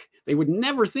link. They would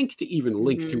never think to even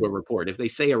link to a report. If they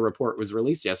say a report was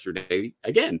released yesterday,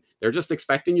 again, they're just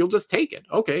expecting you'll just take it.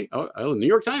 Okay, oh, New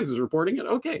York Times is reporting it.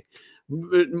 Okay,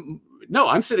 but no,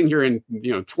 I'm sitting here in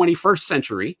 21st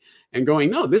century and going,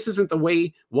 no, this isn't the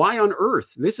way. Why on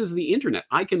earth? This is the internet.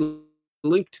 I can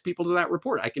link people to that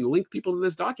report. I can link people to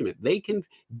this document. They can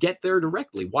get there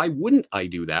directly. Why wouldn't I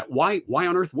do that? Why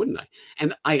on earth wouldn't I?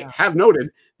 And I have noted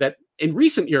that in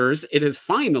recent years, it has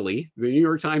finally, the New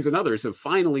York Times and others have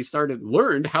finally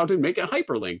learned how to make a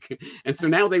hyperlink. And so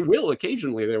now they will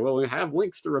have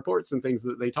links to reports and things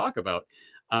that they talk about.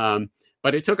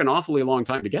 But it took an awfully long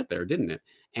time to get there, didn't it?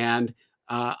 And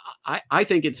I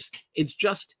think it's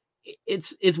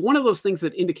one of those things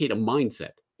that indicate a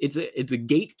mindset. It's a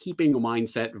gatekeeping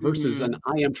mindset versus an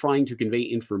I am trying to convey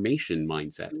information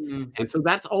mindset. And so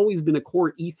that's always been a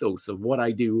core ethos of what I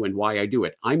do and why I do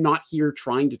it. I'm not here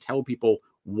trying to tell people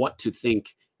what to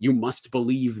think. You must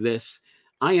believe this.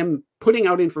 I am putting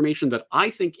out information that I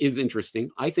think is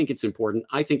interesting. I think it's important.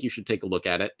 I think you should take a look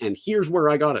at it. And here's where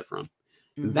I got it from.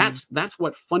 That's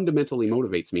what fundamentally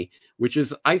motivates me, which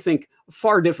is, I think,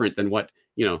 far different than what,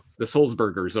 the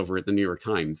Sulzbergers over at the New York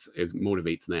Times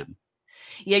motivates them.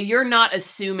 Yeah, you're not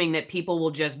assuming that people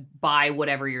will just buy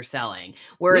whatever you're selling,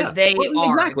 whereas they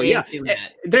are. Exactly.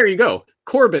 There you go.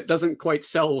 Corbett doesn't quite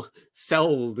sell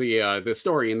the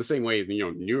story in the same way,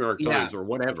 New York Times or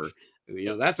whatever.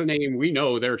 That's a name we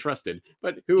know they're trusted.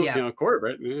 But who,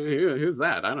 Corbett? Who's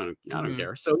that? I don't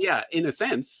care. So yeah, in a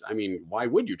sense, I mean, why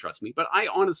would you trust me? But I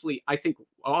think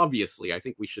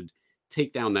we should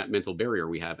take down that mental barrier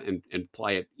we have and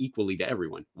apply it equally to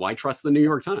everyone. Why trust the New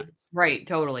York Times? Right.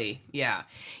 Totally. Yeah.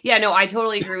 Yeah. No, I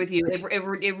totally agree with you.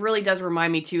 It really does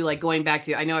remind me too, like going back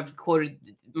to, I know I've quoted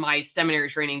my seminary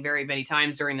training very many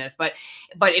times during this, but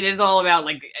it is all about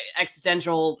like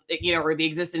existential, or the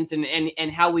existence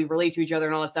and how we relate to each other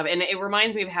and all that stuff. And it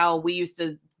reminds me of how we used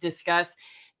to discuss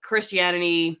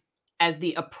Christianity as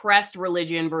the oppressed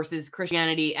religion versus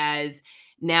Christianity as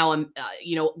now,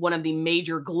 one of the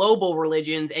major global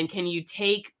religions. And can you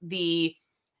take the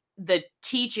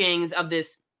teachings of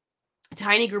this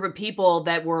tiny group of people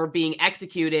that were being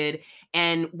executed,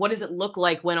 and what does it look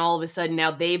like when all of a sudden now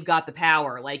they've got the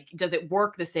power? Like, does it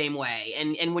work the same way?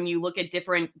 And when you look at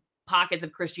different pockets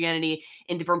of Christianity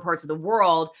in different parts of the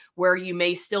world where you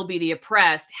may still be the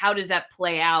oppressed, how does that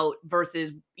play out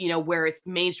versus, where it's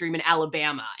mainstream in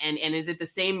Alabama? And is it the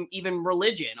same even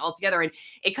religion altogether? And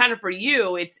it kind of, for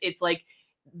you, it's like,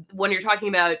 when you're talking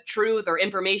about truth or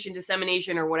information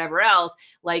dissemination or whatever else,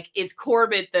 like, is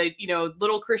Corbett the,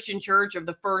 little Christian church of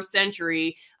the first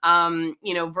century,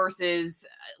 versus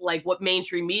like what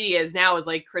mainstream media is now is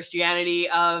like Christianity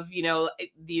of, the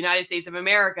United States of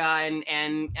America and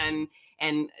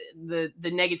the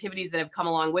negativities that have come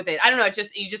along with it. I don't know.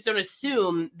 You just don't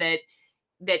assume that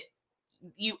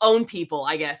you own people,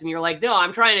 I guess. And you're like, no,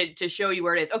 I'm trying to show you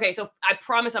where it is. Okay. So I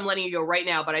promise I'm letting you go right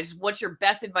now, but what's your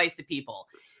best advice to people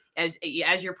as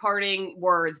your parting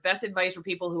words, best advice for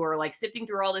people who are like sifting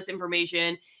through all this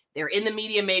information? They're in the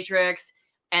media matrix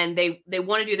and they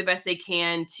want to do the best they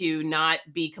can to not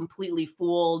be completely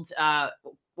fooled,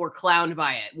 or clowned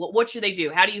by it. What should they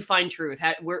do? How do you find truth?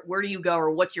 Where do you go,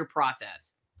 or what's your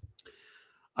process?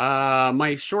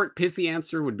 My short, pithy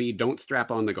answer would be don't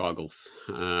strap on the goggles.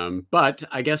 But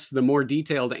I guess the more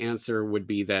detailed answer would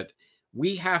be that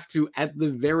we have to, at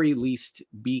the very least,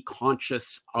 be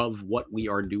conscious of what we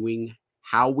are doing,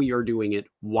 how we are doing it,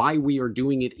 why we are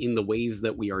doing it in the ways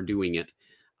that we are doing it,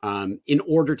 in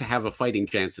order to have a fighting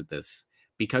chance at this.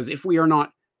 Because if we are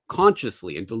not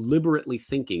consciously and deliberately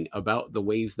thinking about the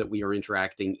ways that we are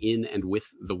interacting in and with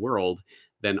the world,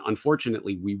 then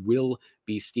unfortunately we will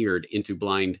be steered into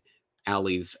blind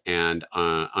alleys and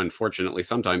unfortunately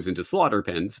sometimes into slaughter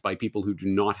pens by people who do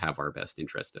not have our best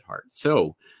interest at heart.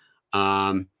 So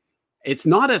it's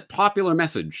not a popular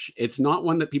message. It's not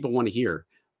one that people want to hear,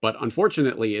 but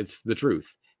unfortunately it's the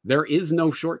truth. There is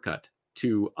no shortcut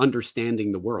to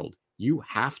understanding the world. You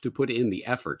have to put in the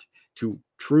effort to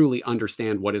truly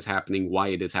understand what is happening, why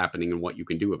it is happening, and what you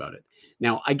can do about it.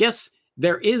 Now, I guess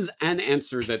there is an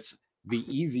answer that's the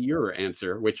easier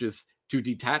answer, which is to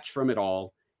detach from it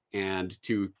all and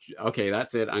to, okay,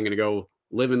 that's it. I'm going to go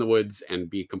live in the woods and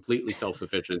be completely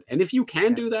self-sufficient. And if you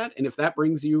can do that, and if that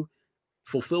brings you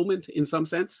fulfillment in some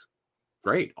sense,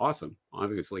 great, awesome.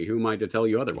 Obviously, who am I to tell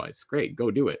you otherwise? Great,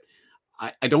 go do it.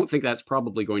 I don't think that's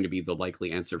probably going to be the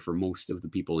likely answer for most of the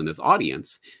people in this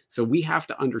audience. So we have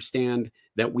to understand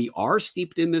that we are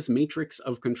steeped in this matrix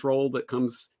of control that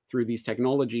comes through these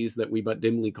technologies that we but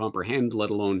dimly comprehend, let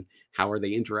alone how are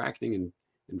they interacting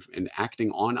and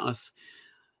acting on us.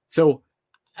 So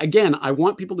again, I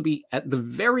want people to be at the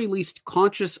very least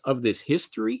conscious of this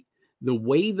history, the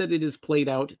way that it is played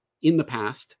out in the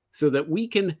past, so that we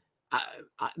can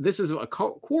this is a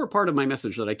core part of my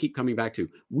message that I keep coming back to.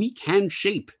 We can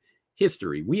shape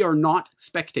history. We are not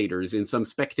spectators in some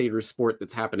spectator sport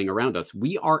that's happening around us.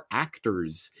 We are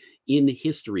actors in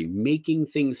history, making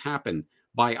things happen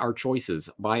by our choices,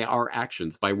 by our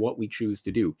actions, by what we choose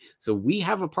to do. So we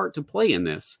have a part to play in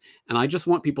this. And I just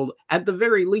want people, at the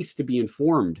very least, to be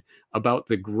informed about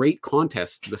the great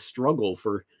contest, the struggle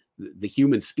for the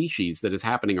human species that is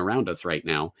happening around us right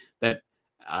now, that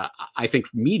I think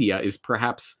media is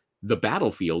perhaps the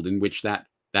battlefield in which that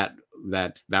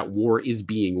war is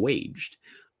being waged,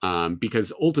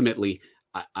 because ultimately,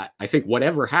 I think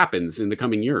whatever happens in the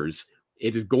coming years,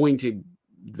 it is going to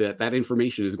that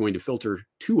information is going to filter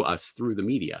to us through the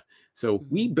media. So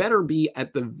we better be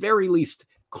at the very least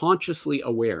consciously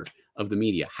aware of the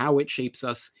media, how it shapes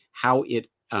us, how it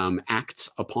acts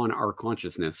upon our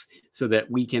consciousness, so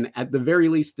that we can at the very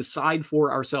least decide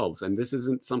for ourselves. And this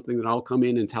isn't something that I'll come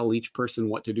in and tell each person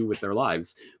what to do with their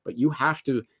lives, but you have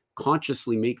to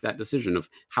consciously make that decision of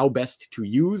how best to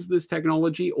use this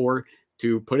technology or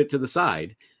to put it to the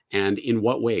side, and in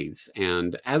what ways.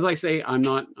 And as I say, I'm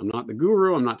not the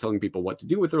guru. I'm not telling people what to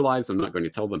do with their lives. I'm not going to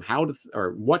tell them how to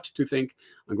or what to think.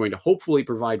 I'm going to hopefully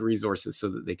provide resources so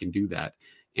that they can do that.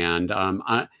 And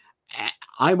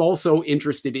I'm also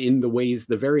interested in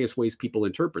the various ways people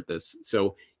interpret this.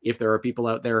 So if there are people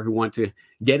out there who want to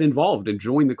get involved and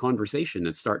join the conversation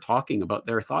and start talking about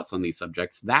their thoughts on these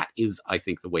subjects, that is, I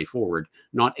think, the way forward,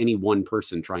 not any one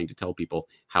person trying to tell people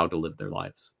how to live their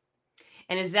lives.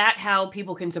 And is that how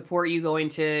people can support you going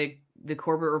to the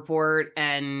Corbett Report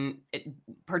and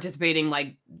participating,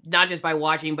 like not just by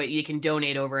watching, but you can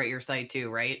donate over at your site too,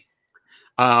 right?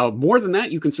 More than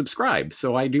that, you can subscribe.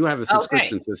 So I do have a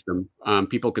subscription system.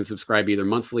 People can subscribe either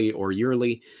monthly or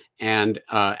yearly. And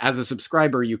as a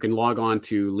subscriber, you can log on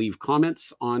to leave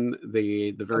comments on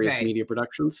the various media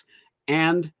productions.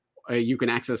 And you can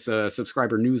access a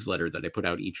subscriber newsletter that I put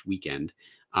out each weekend.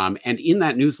 And in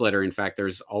that newsletter, in fact,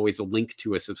 there's always a link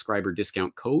to a subscriber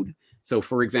discount code. So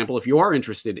for example, if you are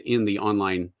interested in the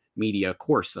online media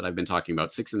course that I've been talking about,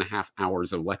 6.5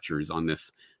 hours of lectures on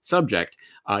this subject,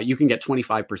 you can get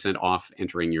 25% off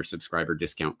entering your subscriber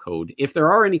discount code. If there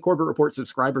are any Corbett Report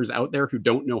subscribers out there who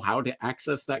don't know how to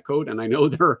access that code, and I know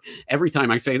every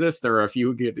time I say this, there are a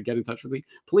few who get in touch with me,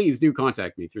 please do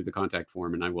contact me through the contact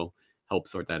form and I will help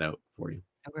sort that out for you.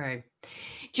 Okay.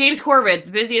 James Corbett,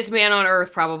 the busiest man on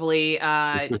earth, probably.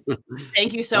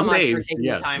 Thank you so much for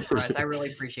taking the time for us. I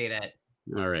really appreciate it.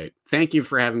 All right. Thank you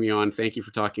for having me on. Thank you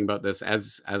for talking about this.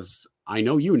 As I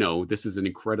know you know, this is an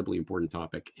incredibly important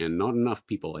topic, and not enough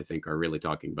people, I think, are really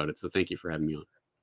talking about it. So thank you for having me on.